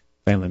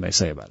family may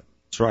say about it.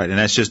 That's right, and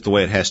that's just the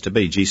way it has to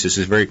be. Jesus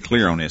is very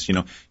clear on this.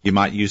 You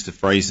might use the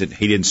phrase that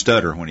he didn't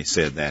stutter when he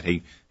said that.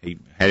 He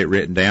had it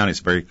written down. It's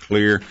very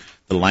clear.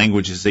 The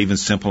language is even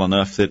simple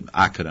enough that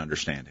I could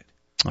understand it.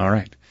 All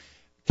right.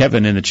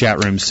 Kevin in the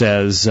chat room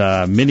says,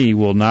 many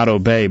will not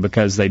obey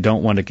because they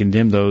don't want to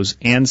condemn those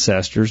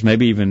ancestors,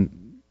 maybe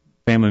even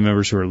family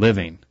members who are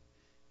living.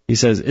 He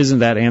says, isn't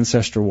that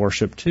ancestor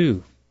worship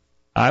too?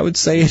 I would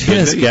say it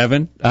is,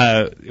 Kevin.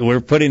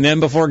 We're putting them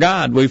before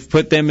God. We've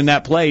put them in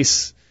that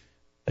place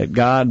that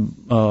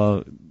God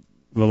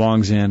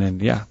belongs in,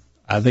 and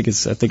I think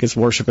it's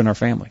worshiping our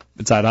family.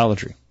 It's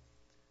idolatry.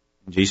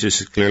 Jesus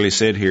has clearly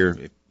said here,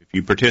 if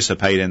you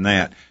participate in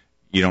that,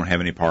 you don't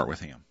have any part with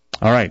him.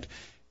 All right.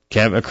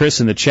 Chris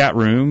in the chat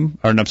room,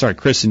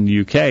 Chris in the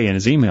UK in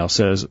his email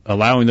says,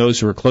 allowing those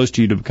who are close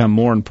to you to become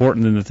more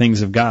important than the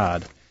things of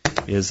God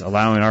is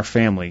allowing our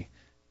family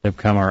to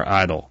become our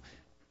idol.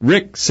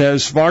 Rick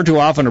says, far too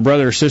often a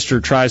brother or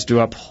sister tries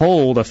to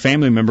uphold a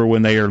family member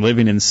when they are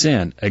living in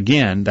sin.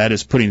 Again, that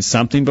is putting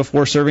something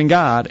before serving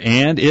God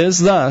and is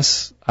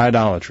thus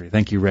idolatry.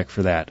 Thank you, Rick,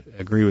 for that.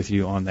 Agree with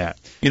you on that.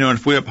 And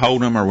if we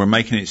uphold them or we're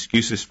making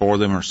excuses for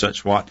them or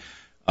such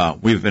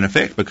we've in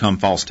effect become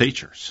false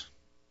teachers.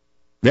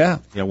 Yeah.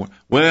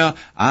 Well,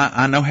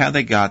 I know how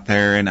they got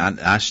there, and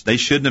they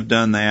shouldn't have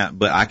done that,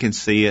 but I can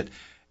see it,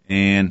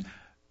 and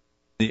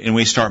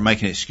we start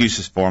making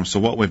excuses for them. So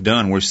what we've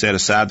done, we've set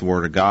aside the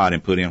Word of God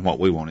and put in what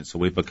we wanted, so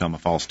we've become a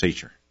false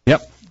teacher.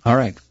 Yep. All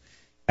right.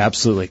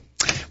 Absolutely.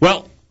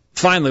 Well,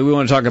 finally, we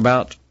want to talk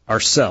about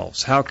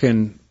ourselves. How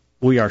can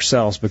we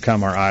ourselves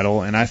become our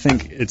idol? And I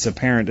think it's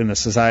apparent in the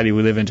society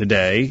we live in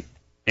today.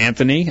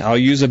 Anthony, I'll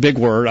use a big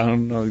word. I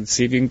don't know.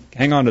 See if you can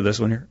hang on to this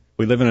one here.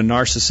 We live in a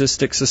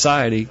narcissistic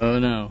society. Oh,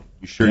 no.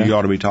 You sure you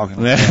ought to be talking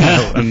about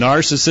that? A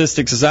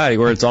narcissistic society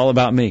where it's all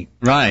about me.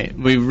 Right.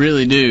 We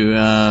really do.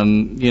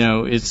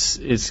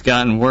 It's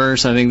gotten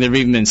worse. I think there have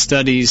even been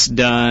studies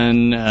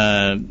done,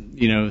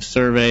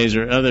 surveys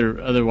or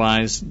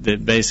otherwise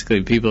that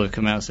basically people have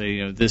come out and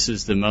say, this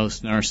is the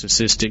most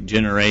narcissistic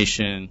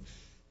generation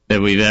that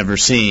we've ever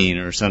seen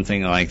or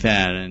something like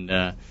that.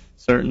 And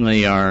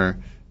certainly our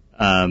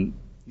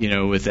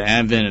with the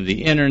advent of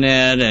the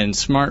internet and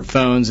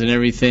smartphones and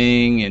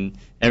everything, and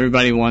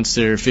everybody wants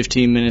their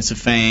 15 minutes of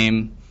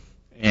fame.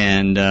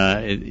 And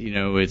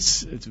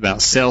it's about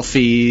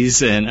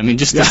selfies, and I mean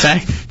just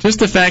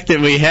the fact that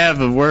we have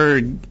a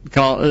word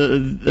called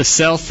a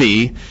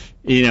selfie,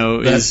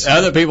 is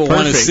other people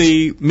perfect. Want to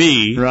see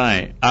me,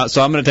 right?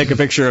 So I'm going to take a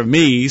picture of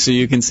me so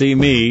you can see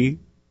me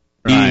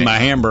eating my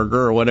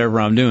hamburger or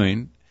whatever I'm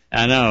doing.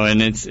 I know,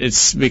 and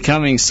it's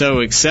becoming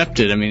so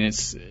accepted. I mean,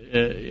 it's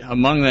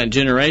among that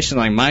generation,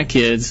 like my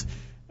kids.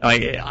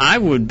 Like, I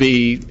would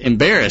be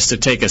embarrassed to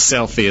take a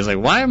selfie. It's like,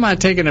 why am I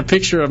taking a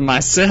picture of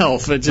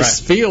myself? It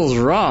just feels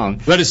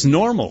wrong. But it's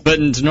normal. But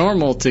it's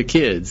normal to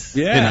kids.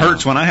 Yeah. It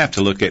hurts when I have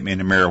to look at me in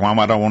the mirror. Why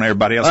I don't want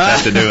everybody else to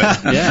have to do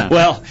it? Yeah.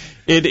 Well,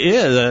 it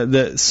is.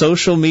 The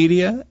social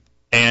media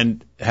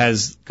and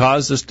has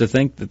caused us to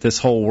think that this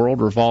whole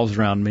world revolves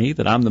around me,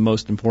 that I'm the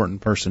most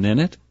important person in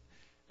it.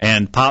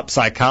 And pop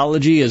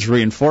psychology has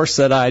reinforced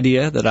that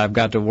idea that I've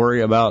got to worry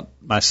about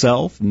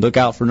myself and look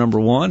out for number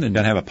one. And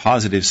got to have a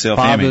positive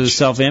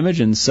self-image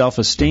and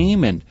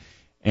self-esteem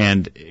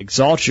and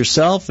exalt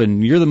yourself,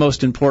 and you're the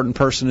most important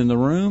person in the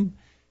room.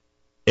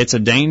 It's a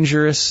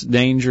dangerous,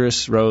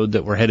 dangerous road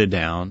that we're headed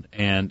down.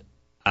 And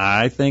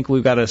I think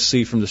we've got to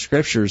see from the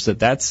Scriptures that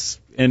that's,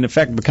 in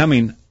effect,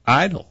 becoming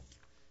an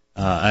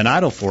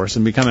idol for us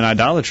and becoming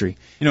idolatry.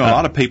 A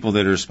lot of people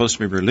that are supposed to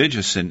be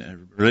religious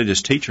and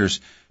religious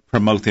teachers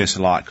promote this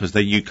a lot because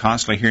you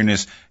constantly hearing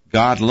this,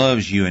 God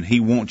loves you and He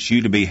wants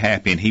you to be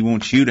happy and He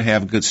wants you to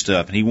have good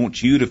stuff and He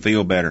wants you to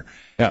feel better.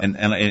 Yeah. And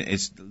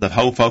it's the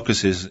whole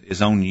focus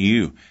is on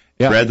you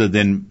rather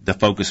than the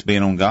focus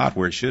being on God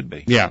where it should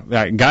be. Yeah,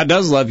 God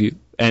does love you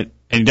and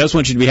He does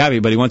want you to be happy,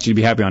 but He wants you to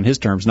be happy on His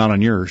terms, not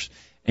on yours.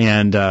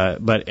 And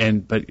but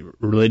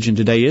religion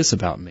today is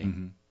about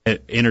me.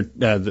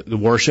 Mm-hmm. The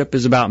worship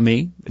is about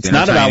me. It's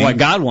not about what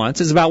God wants.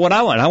 It's about what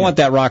I want. I want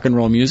that rock and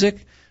roll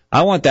music.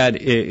 I want that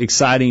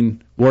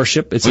exciting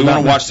worship. We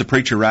want to watch the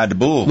preacher ride the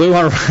bull.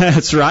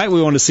 That's right.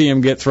 We want to see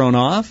him get thrown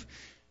off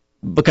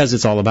because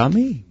it's all about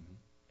me.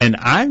 And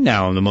I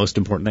now am the most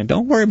important thing.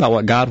 Don't worry about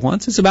what God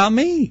wants. It's about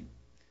me.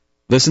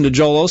 Listen to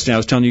Joel Osteen. I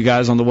was telling you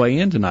guys on the way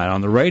in tonight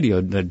on the radio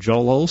that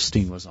Joel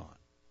Osteen was on.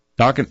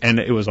 Talking, and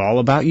it was all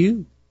about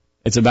you.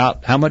 It's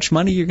about how much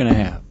money you're going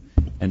to have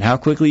and how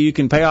quickly you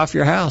can pay off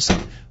your house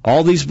and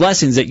all these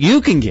blessings that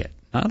you can get.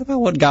 Not about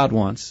what God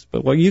wants,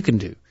 but what you can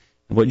do.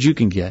 What you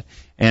can get.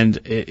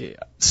 And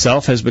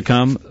self has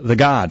become the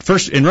God.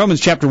 First, in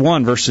Romans chapter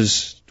 1,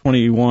 verses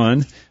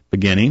 21,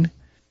 beginning,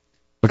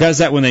 because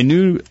that when they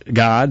knew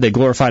God, they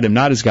glorified Him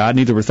not as God,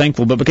 neither were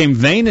thankful, but became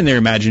vain in their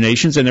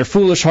imaginations, and their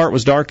foolish heart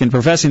was darkened.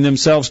 Professing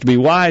themselves to be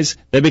wise,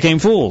 they became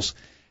fools,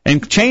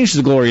 and changed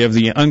the glory of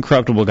the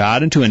uncorruptible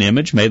God into an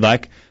image made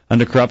like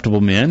unto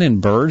corruptible men,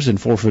 and birds,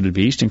 and four-footed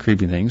beasts, and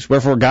creeping things.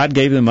 Wherefore God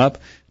gave them up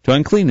to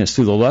uncleanness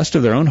through the lust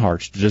of their own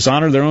hearts, to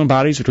dishonor their own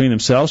bodies between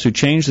themselves, who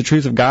changed the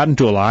truth of God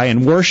into a lie,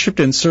 and worshipped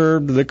and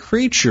served the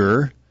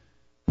creature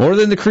more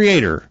than the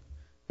Creator,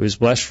 who is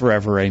blessed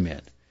forever.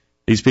 Amen.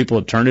 These people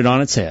have turned it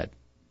on its head.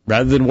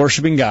 Rather than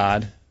worshiping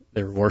God,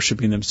 they're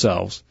worshiping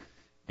themselves,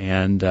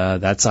 and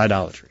that's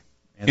idolatry.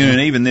 And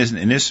even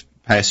in this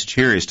passage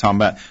here is talking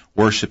about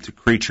worship the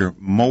creature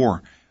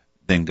more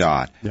than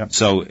God. Yep.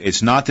 So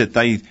it's not that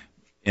they,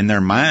 in their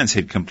minds,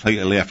 had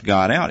completely left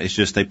God out. It's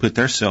just they put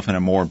themselves in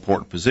a more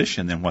important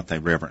position than what they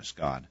reverence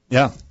God.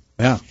 Yeah.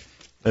 It's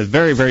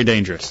very, very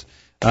dangerous.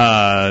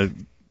 Guest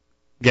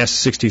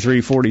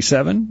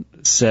 6347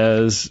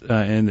 says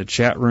in the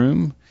chat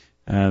room,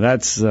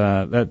 that's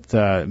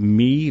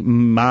me,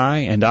 my,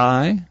 and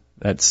I.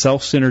 That's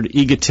self-centered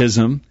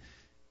egotism.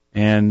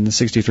 And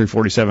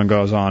 6347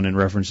 goes on and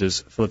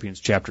references Philippians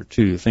chapter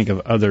 2. Think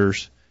of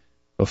others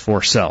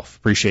before self.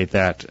 Appreciate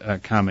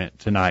that comment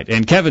tonight.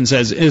 And Kevin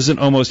says, isn't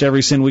almost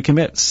every sin we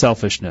commit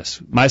selfishness?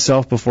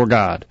 Myself before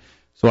God.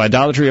 So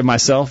idolatry of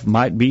myself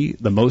might be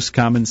the most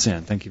common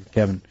sin. Thank you,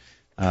 Kevin,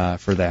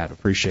 for that.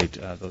 Appreciate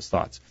those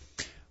thoughts.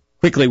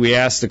 Quickly, we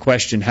asked the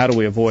question, how do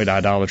we avoid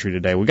idolatry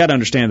today? We've got to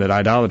understand that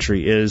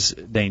idolatry is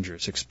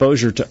dangerous.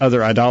 Exposure to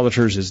other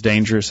idolaters is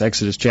dangerous.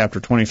 Exodus chapter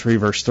 23,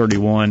 verse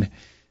 31,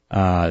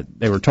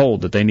 they were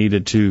told that they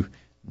needed to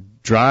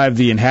drive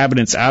the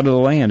inhabitants out of the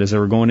land as they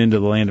were going into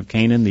the land of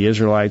Canaan. The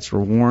Israelites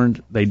were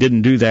warned. They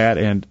didn't do that,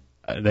 and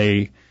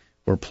they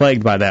were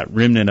plagued by that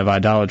remnant of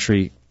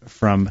idolatry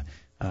from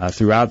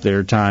throughout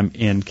their time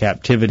in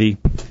captivity.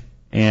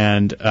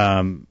 And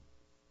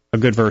a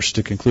good verse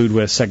to conclude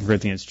with, 2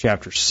 Corinthians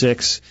chapter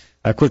 6.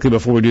 Quickly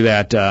before we do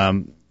that,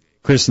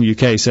 Chris in the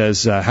UK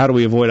says, how do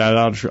we avoid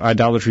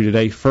idolatry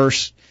today?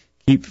 First,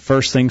 keep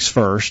first things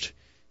first.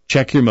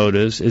 Check your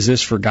motives. Is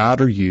this for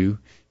God or you?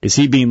 Is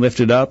He being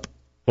lifted up,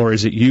 or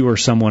is it you or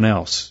someone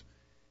else?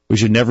 We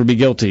should never be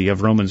guilty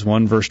of Romans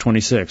 1, verse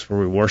 26, where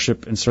we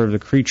worship and serve the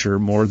creature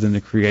more than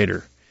the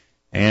Creator.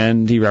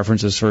 And he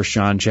references 1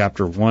 John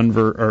chapter 5,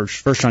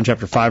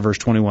 verse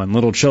 21.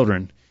 Little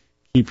children,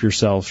 keep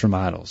yourselves from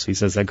idols. He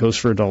says that goes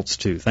for adults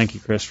too. Thank you,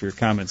 Chris, for your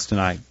comments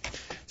tonight.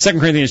 2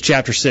 Corinthians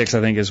chapter 6,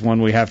 I think, is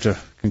one we have to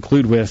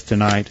conclude with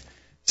tonight.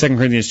 2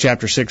 Corinthians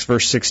chapter 6,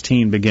 verse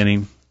 16,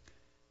 beginning.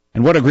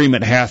 And what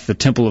agreement hath the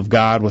temple of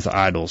God with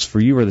idols? For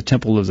you are the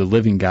temple of the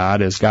living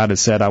God. As God has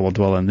said, I will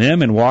dwell in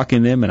them and walk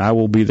in them, and I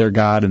will be their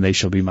God, and they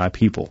shall be my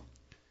people.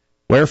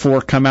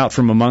 Wherefore come out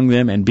from among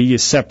them, and be ye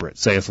separate,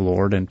 saith the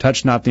Lord, and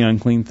touch not the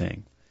unclean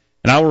thing.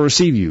 And I will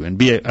receive you,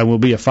 and I will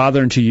be a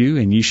father unto you,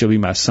 and ye shall be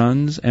my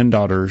sons and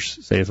daughters,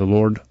 saith the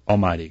Lord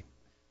Almighty.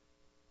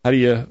 How do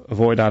you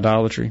avoid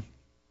idolatry?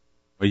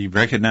 Well, you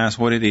recognize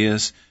what it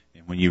is,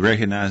 and when you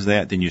recognize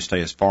that, then you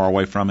stay as far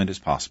away from it as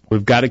possible.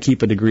 We've got to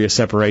keep a degree of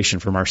separation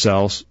from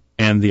ourselves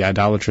and the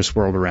idolatrous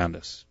world around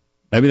us.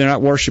 Maybe they're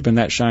not worshiping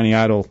that shiny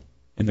idol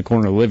in the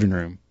corner of the living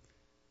room,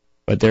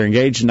 but they're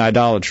engaged in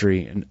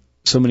idolatry in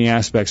so many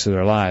aspects of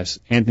their lives.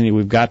 Anthony,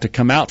 we've got to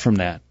come out from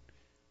that.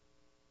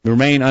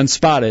 Remain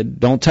unspotted.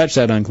 Don't touch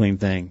that unclean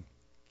thing.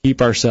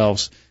 Keep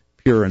ourselves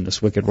pure in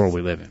this wicked world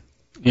we live in.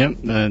 Yep,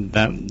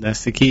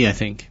 that's the key, I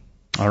think.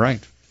 All right.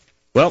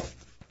 Well,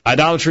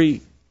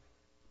 idolatry,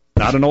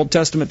 not an Old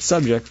Testament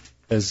subject,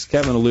 as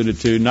Kevin alluded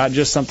to, not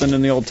just something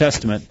in the Old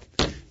Testament.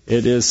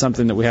 It is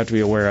something that we have to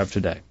be aware of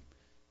today.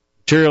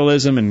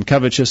 Materialism and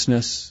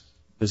covetousness,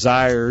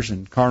 desires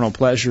and carnal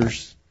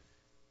pleasures,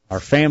 our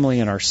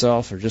family and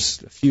ourself are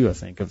just a few, I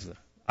think, of the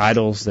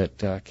idols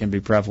that can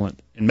be prevalent,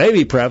 and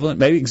maybe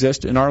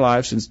exist in our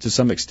lives to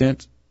some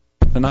extent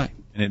tonight.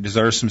 And it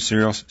deserves some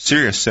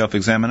serious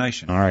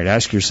self-examination. All right,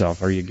 ask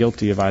yourself, are you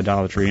guilty of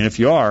idolatry? And if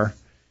you are,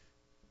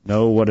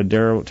 know what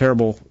a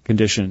terrible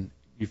condition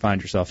you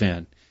find yourself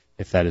in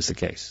if that is the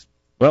case.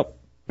 Well,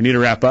 we need to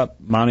wrap up.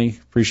 Monty,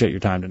 appreciate your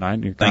time tonight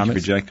and your comments. Thank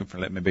you, Jacob, for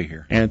letting me be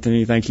here.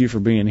 Anthony, thank you for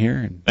being here.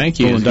 And thank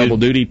you. Doing double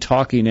duty,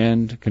 talking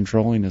and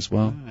controlling as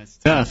well. It's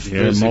tough.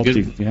 Yeah,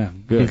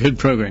 good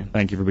program.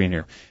 Thank you for being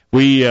here.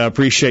 We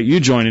appreciate you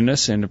joining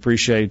us and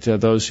appreciate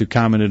those who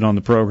commented on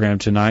the program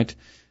tonight.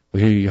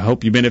 We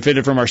hope you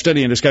benefited from our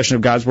study and discussion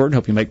of God's Word.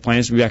 Hope you make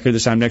plans to be back here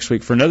this time next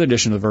week for another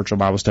edition of the Virtual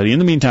Bible Study. In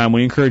the meantime,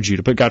 we encourage you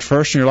to put God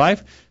first in your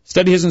life,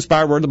 study His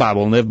inspired Word, the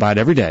Bible, and live by it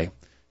every day.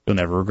 You'll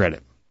never regret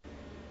it.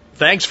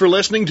 Thanks for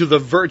listening to the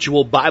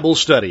Virtual Bible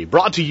Study,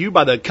 brought to you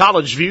by the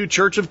College View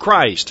Church of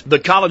Christ. The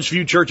College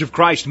View Church of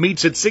Christ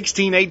meets at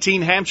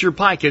 1618 Hampshire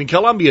Pike in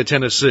Columbia,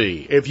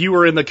 Tennessee. If you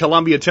are in the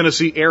Columbia,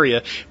 Tennessee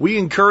area, we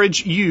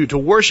encourage you to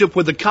worship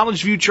with the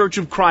College View Church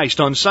of Christ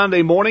on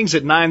Sunday mornings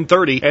at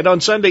 9:30 and on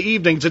Sunday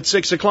evenings at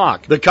 6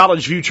 o'clock. The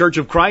College View Church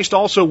of Christ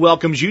also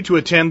welcomes you to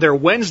attend their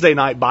Wednesday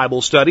night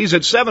Bible studies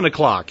at 7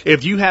 o'clock.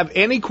 If you have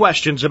any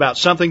questions about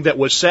something that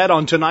was said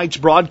on tonight's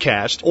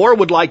broadcast or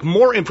would like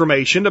more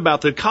information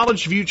about the College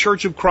View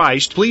Church of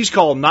Christ, please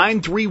call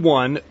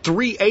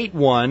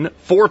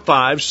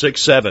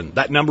 931-381-4567.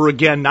 That number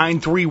again,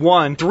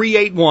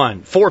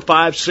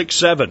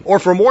 931-381-4567. Or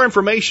for more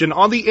information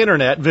on the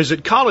internet,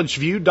 visit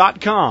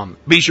collegeview.com.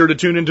 Be sure to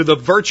tune into the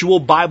Virtual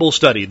Bible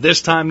Study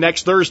this time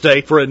next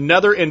Thursday for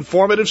another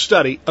informative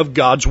study of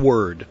God's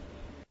Word.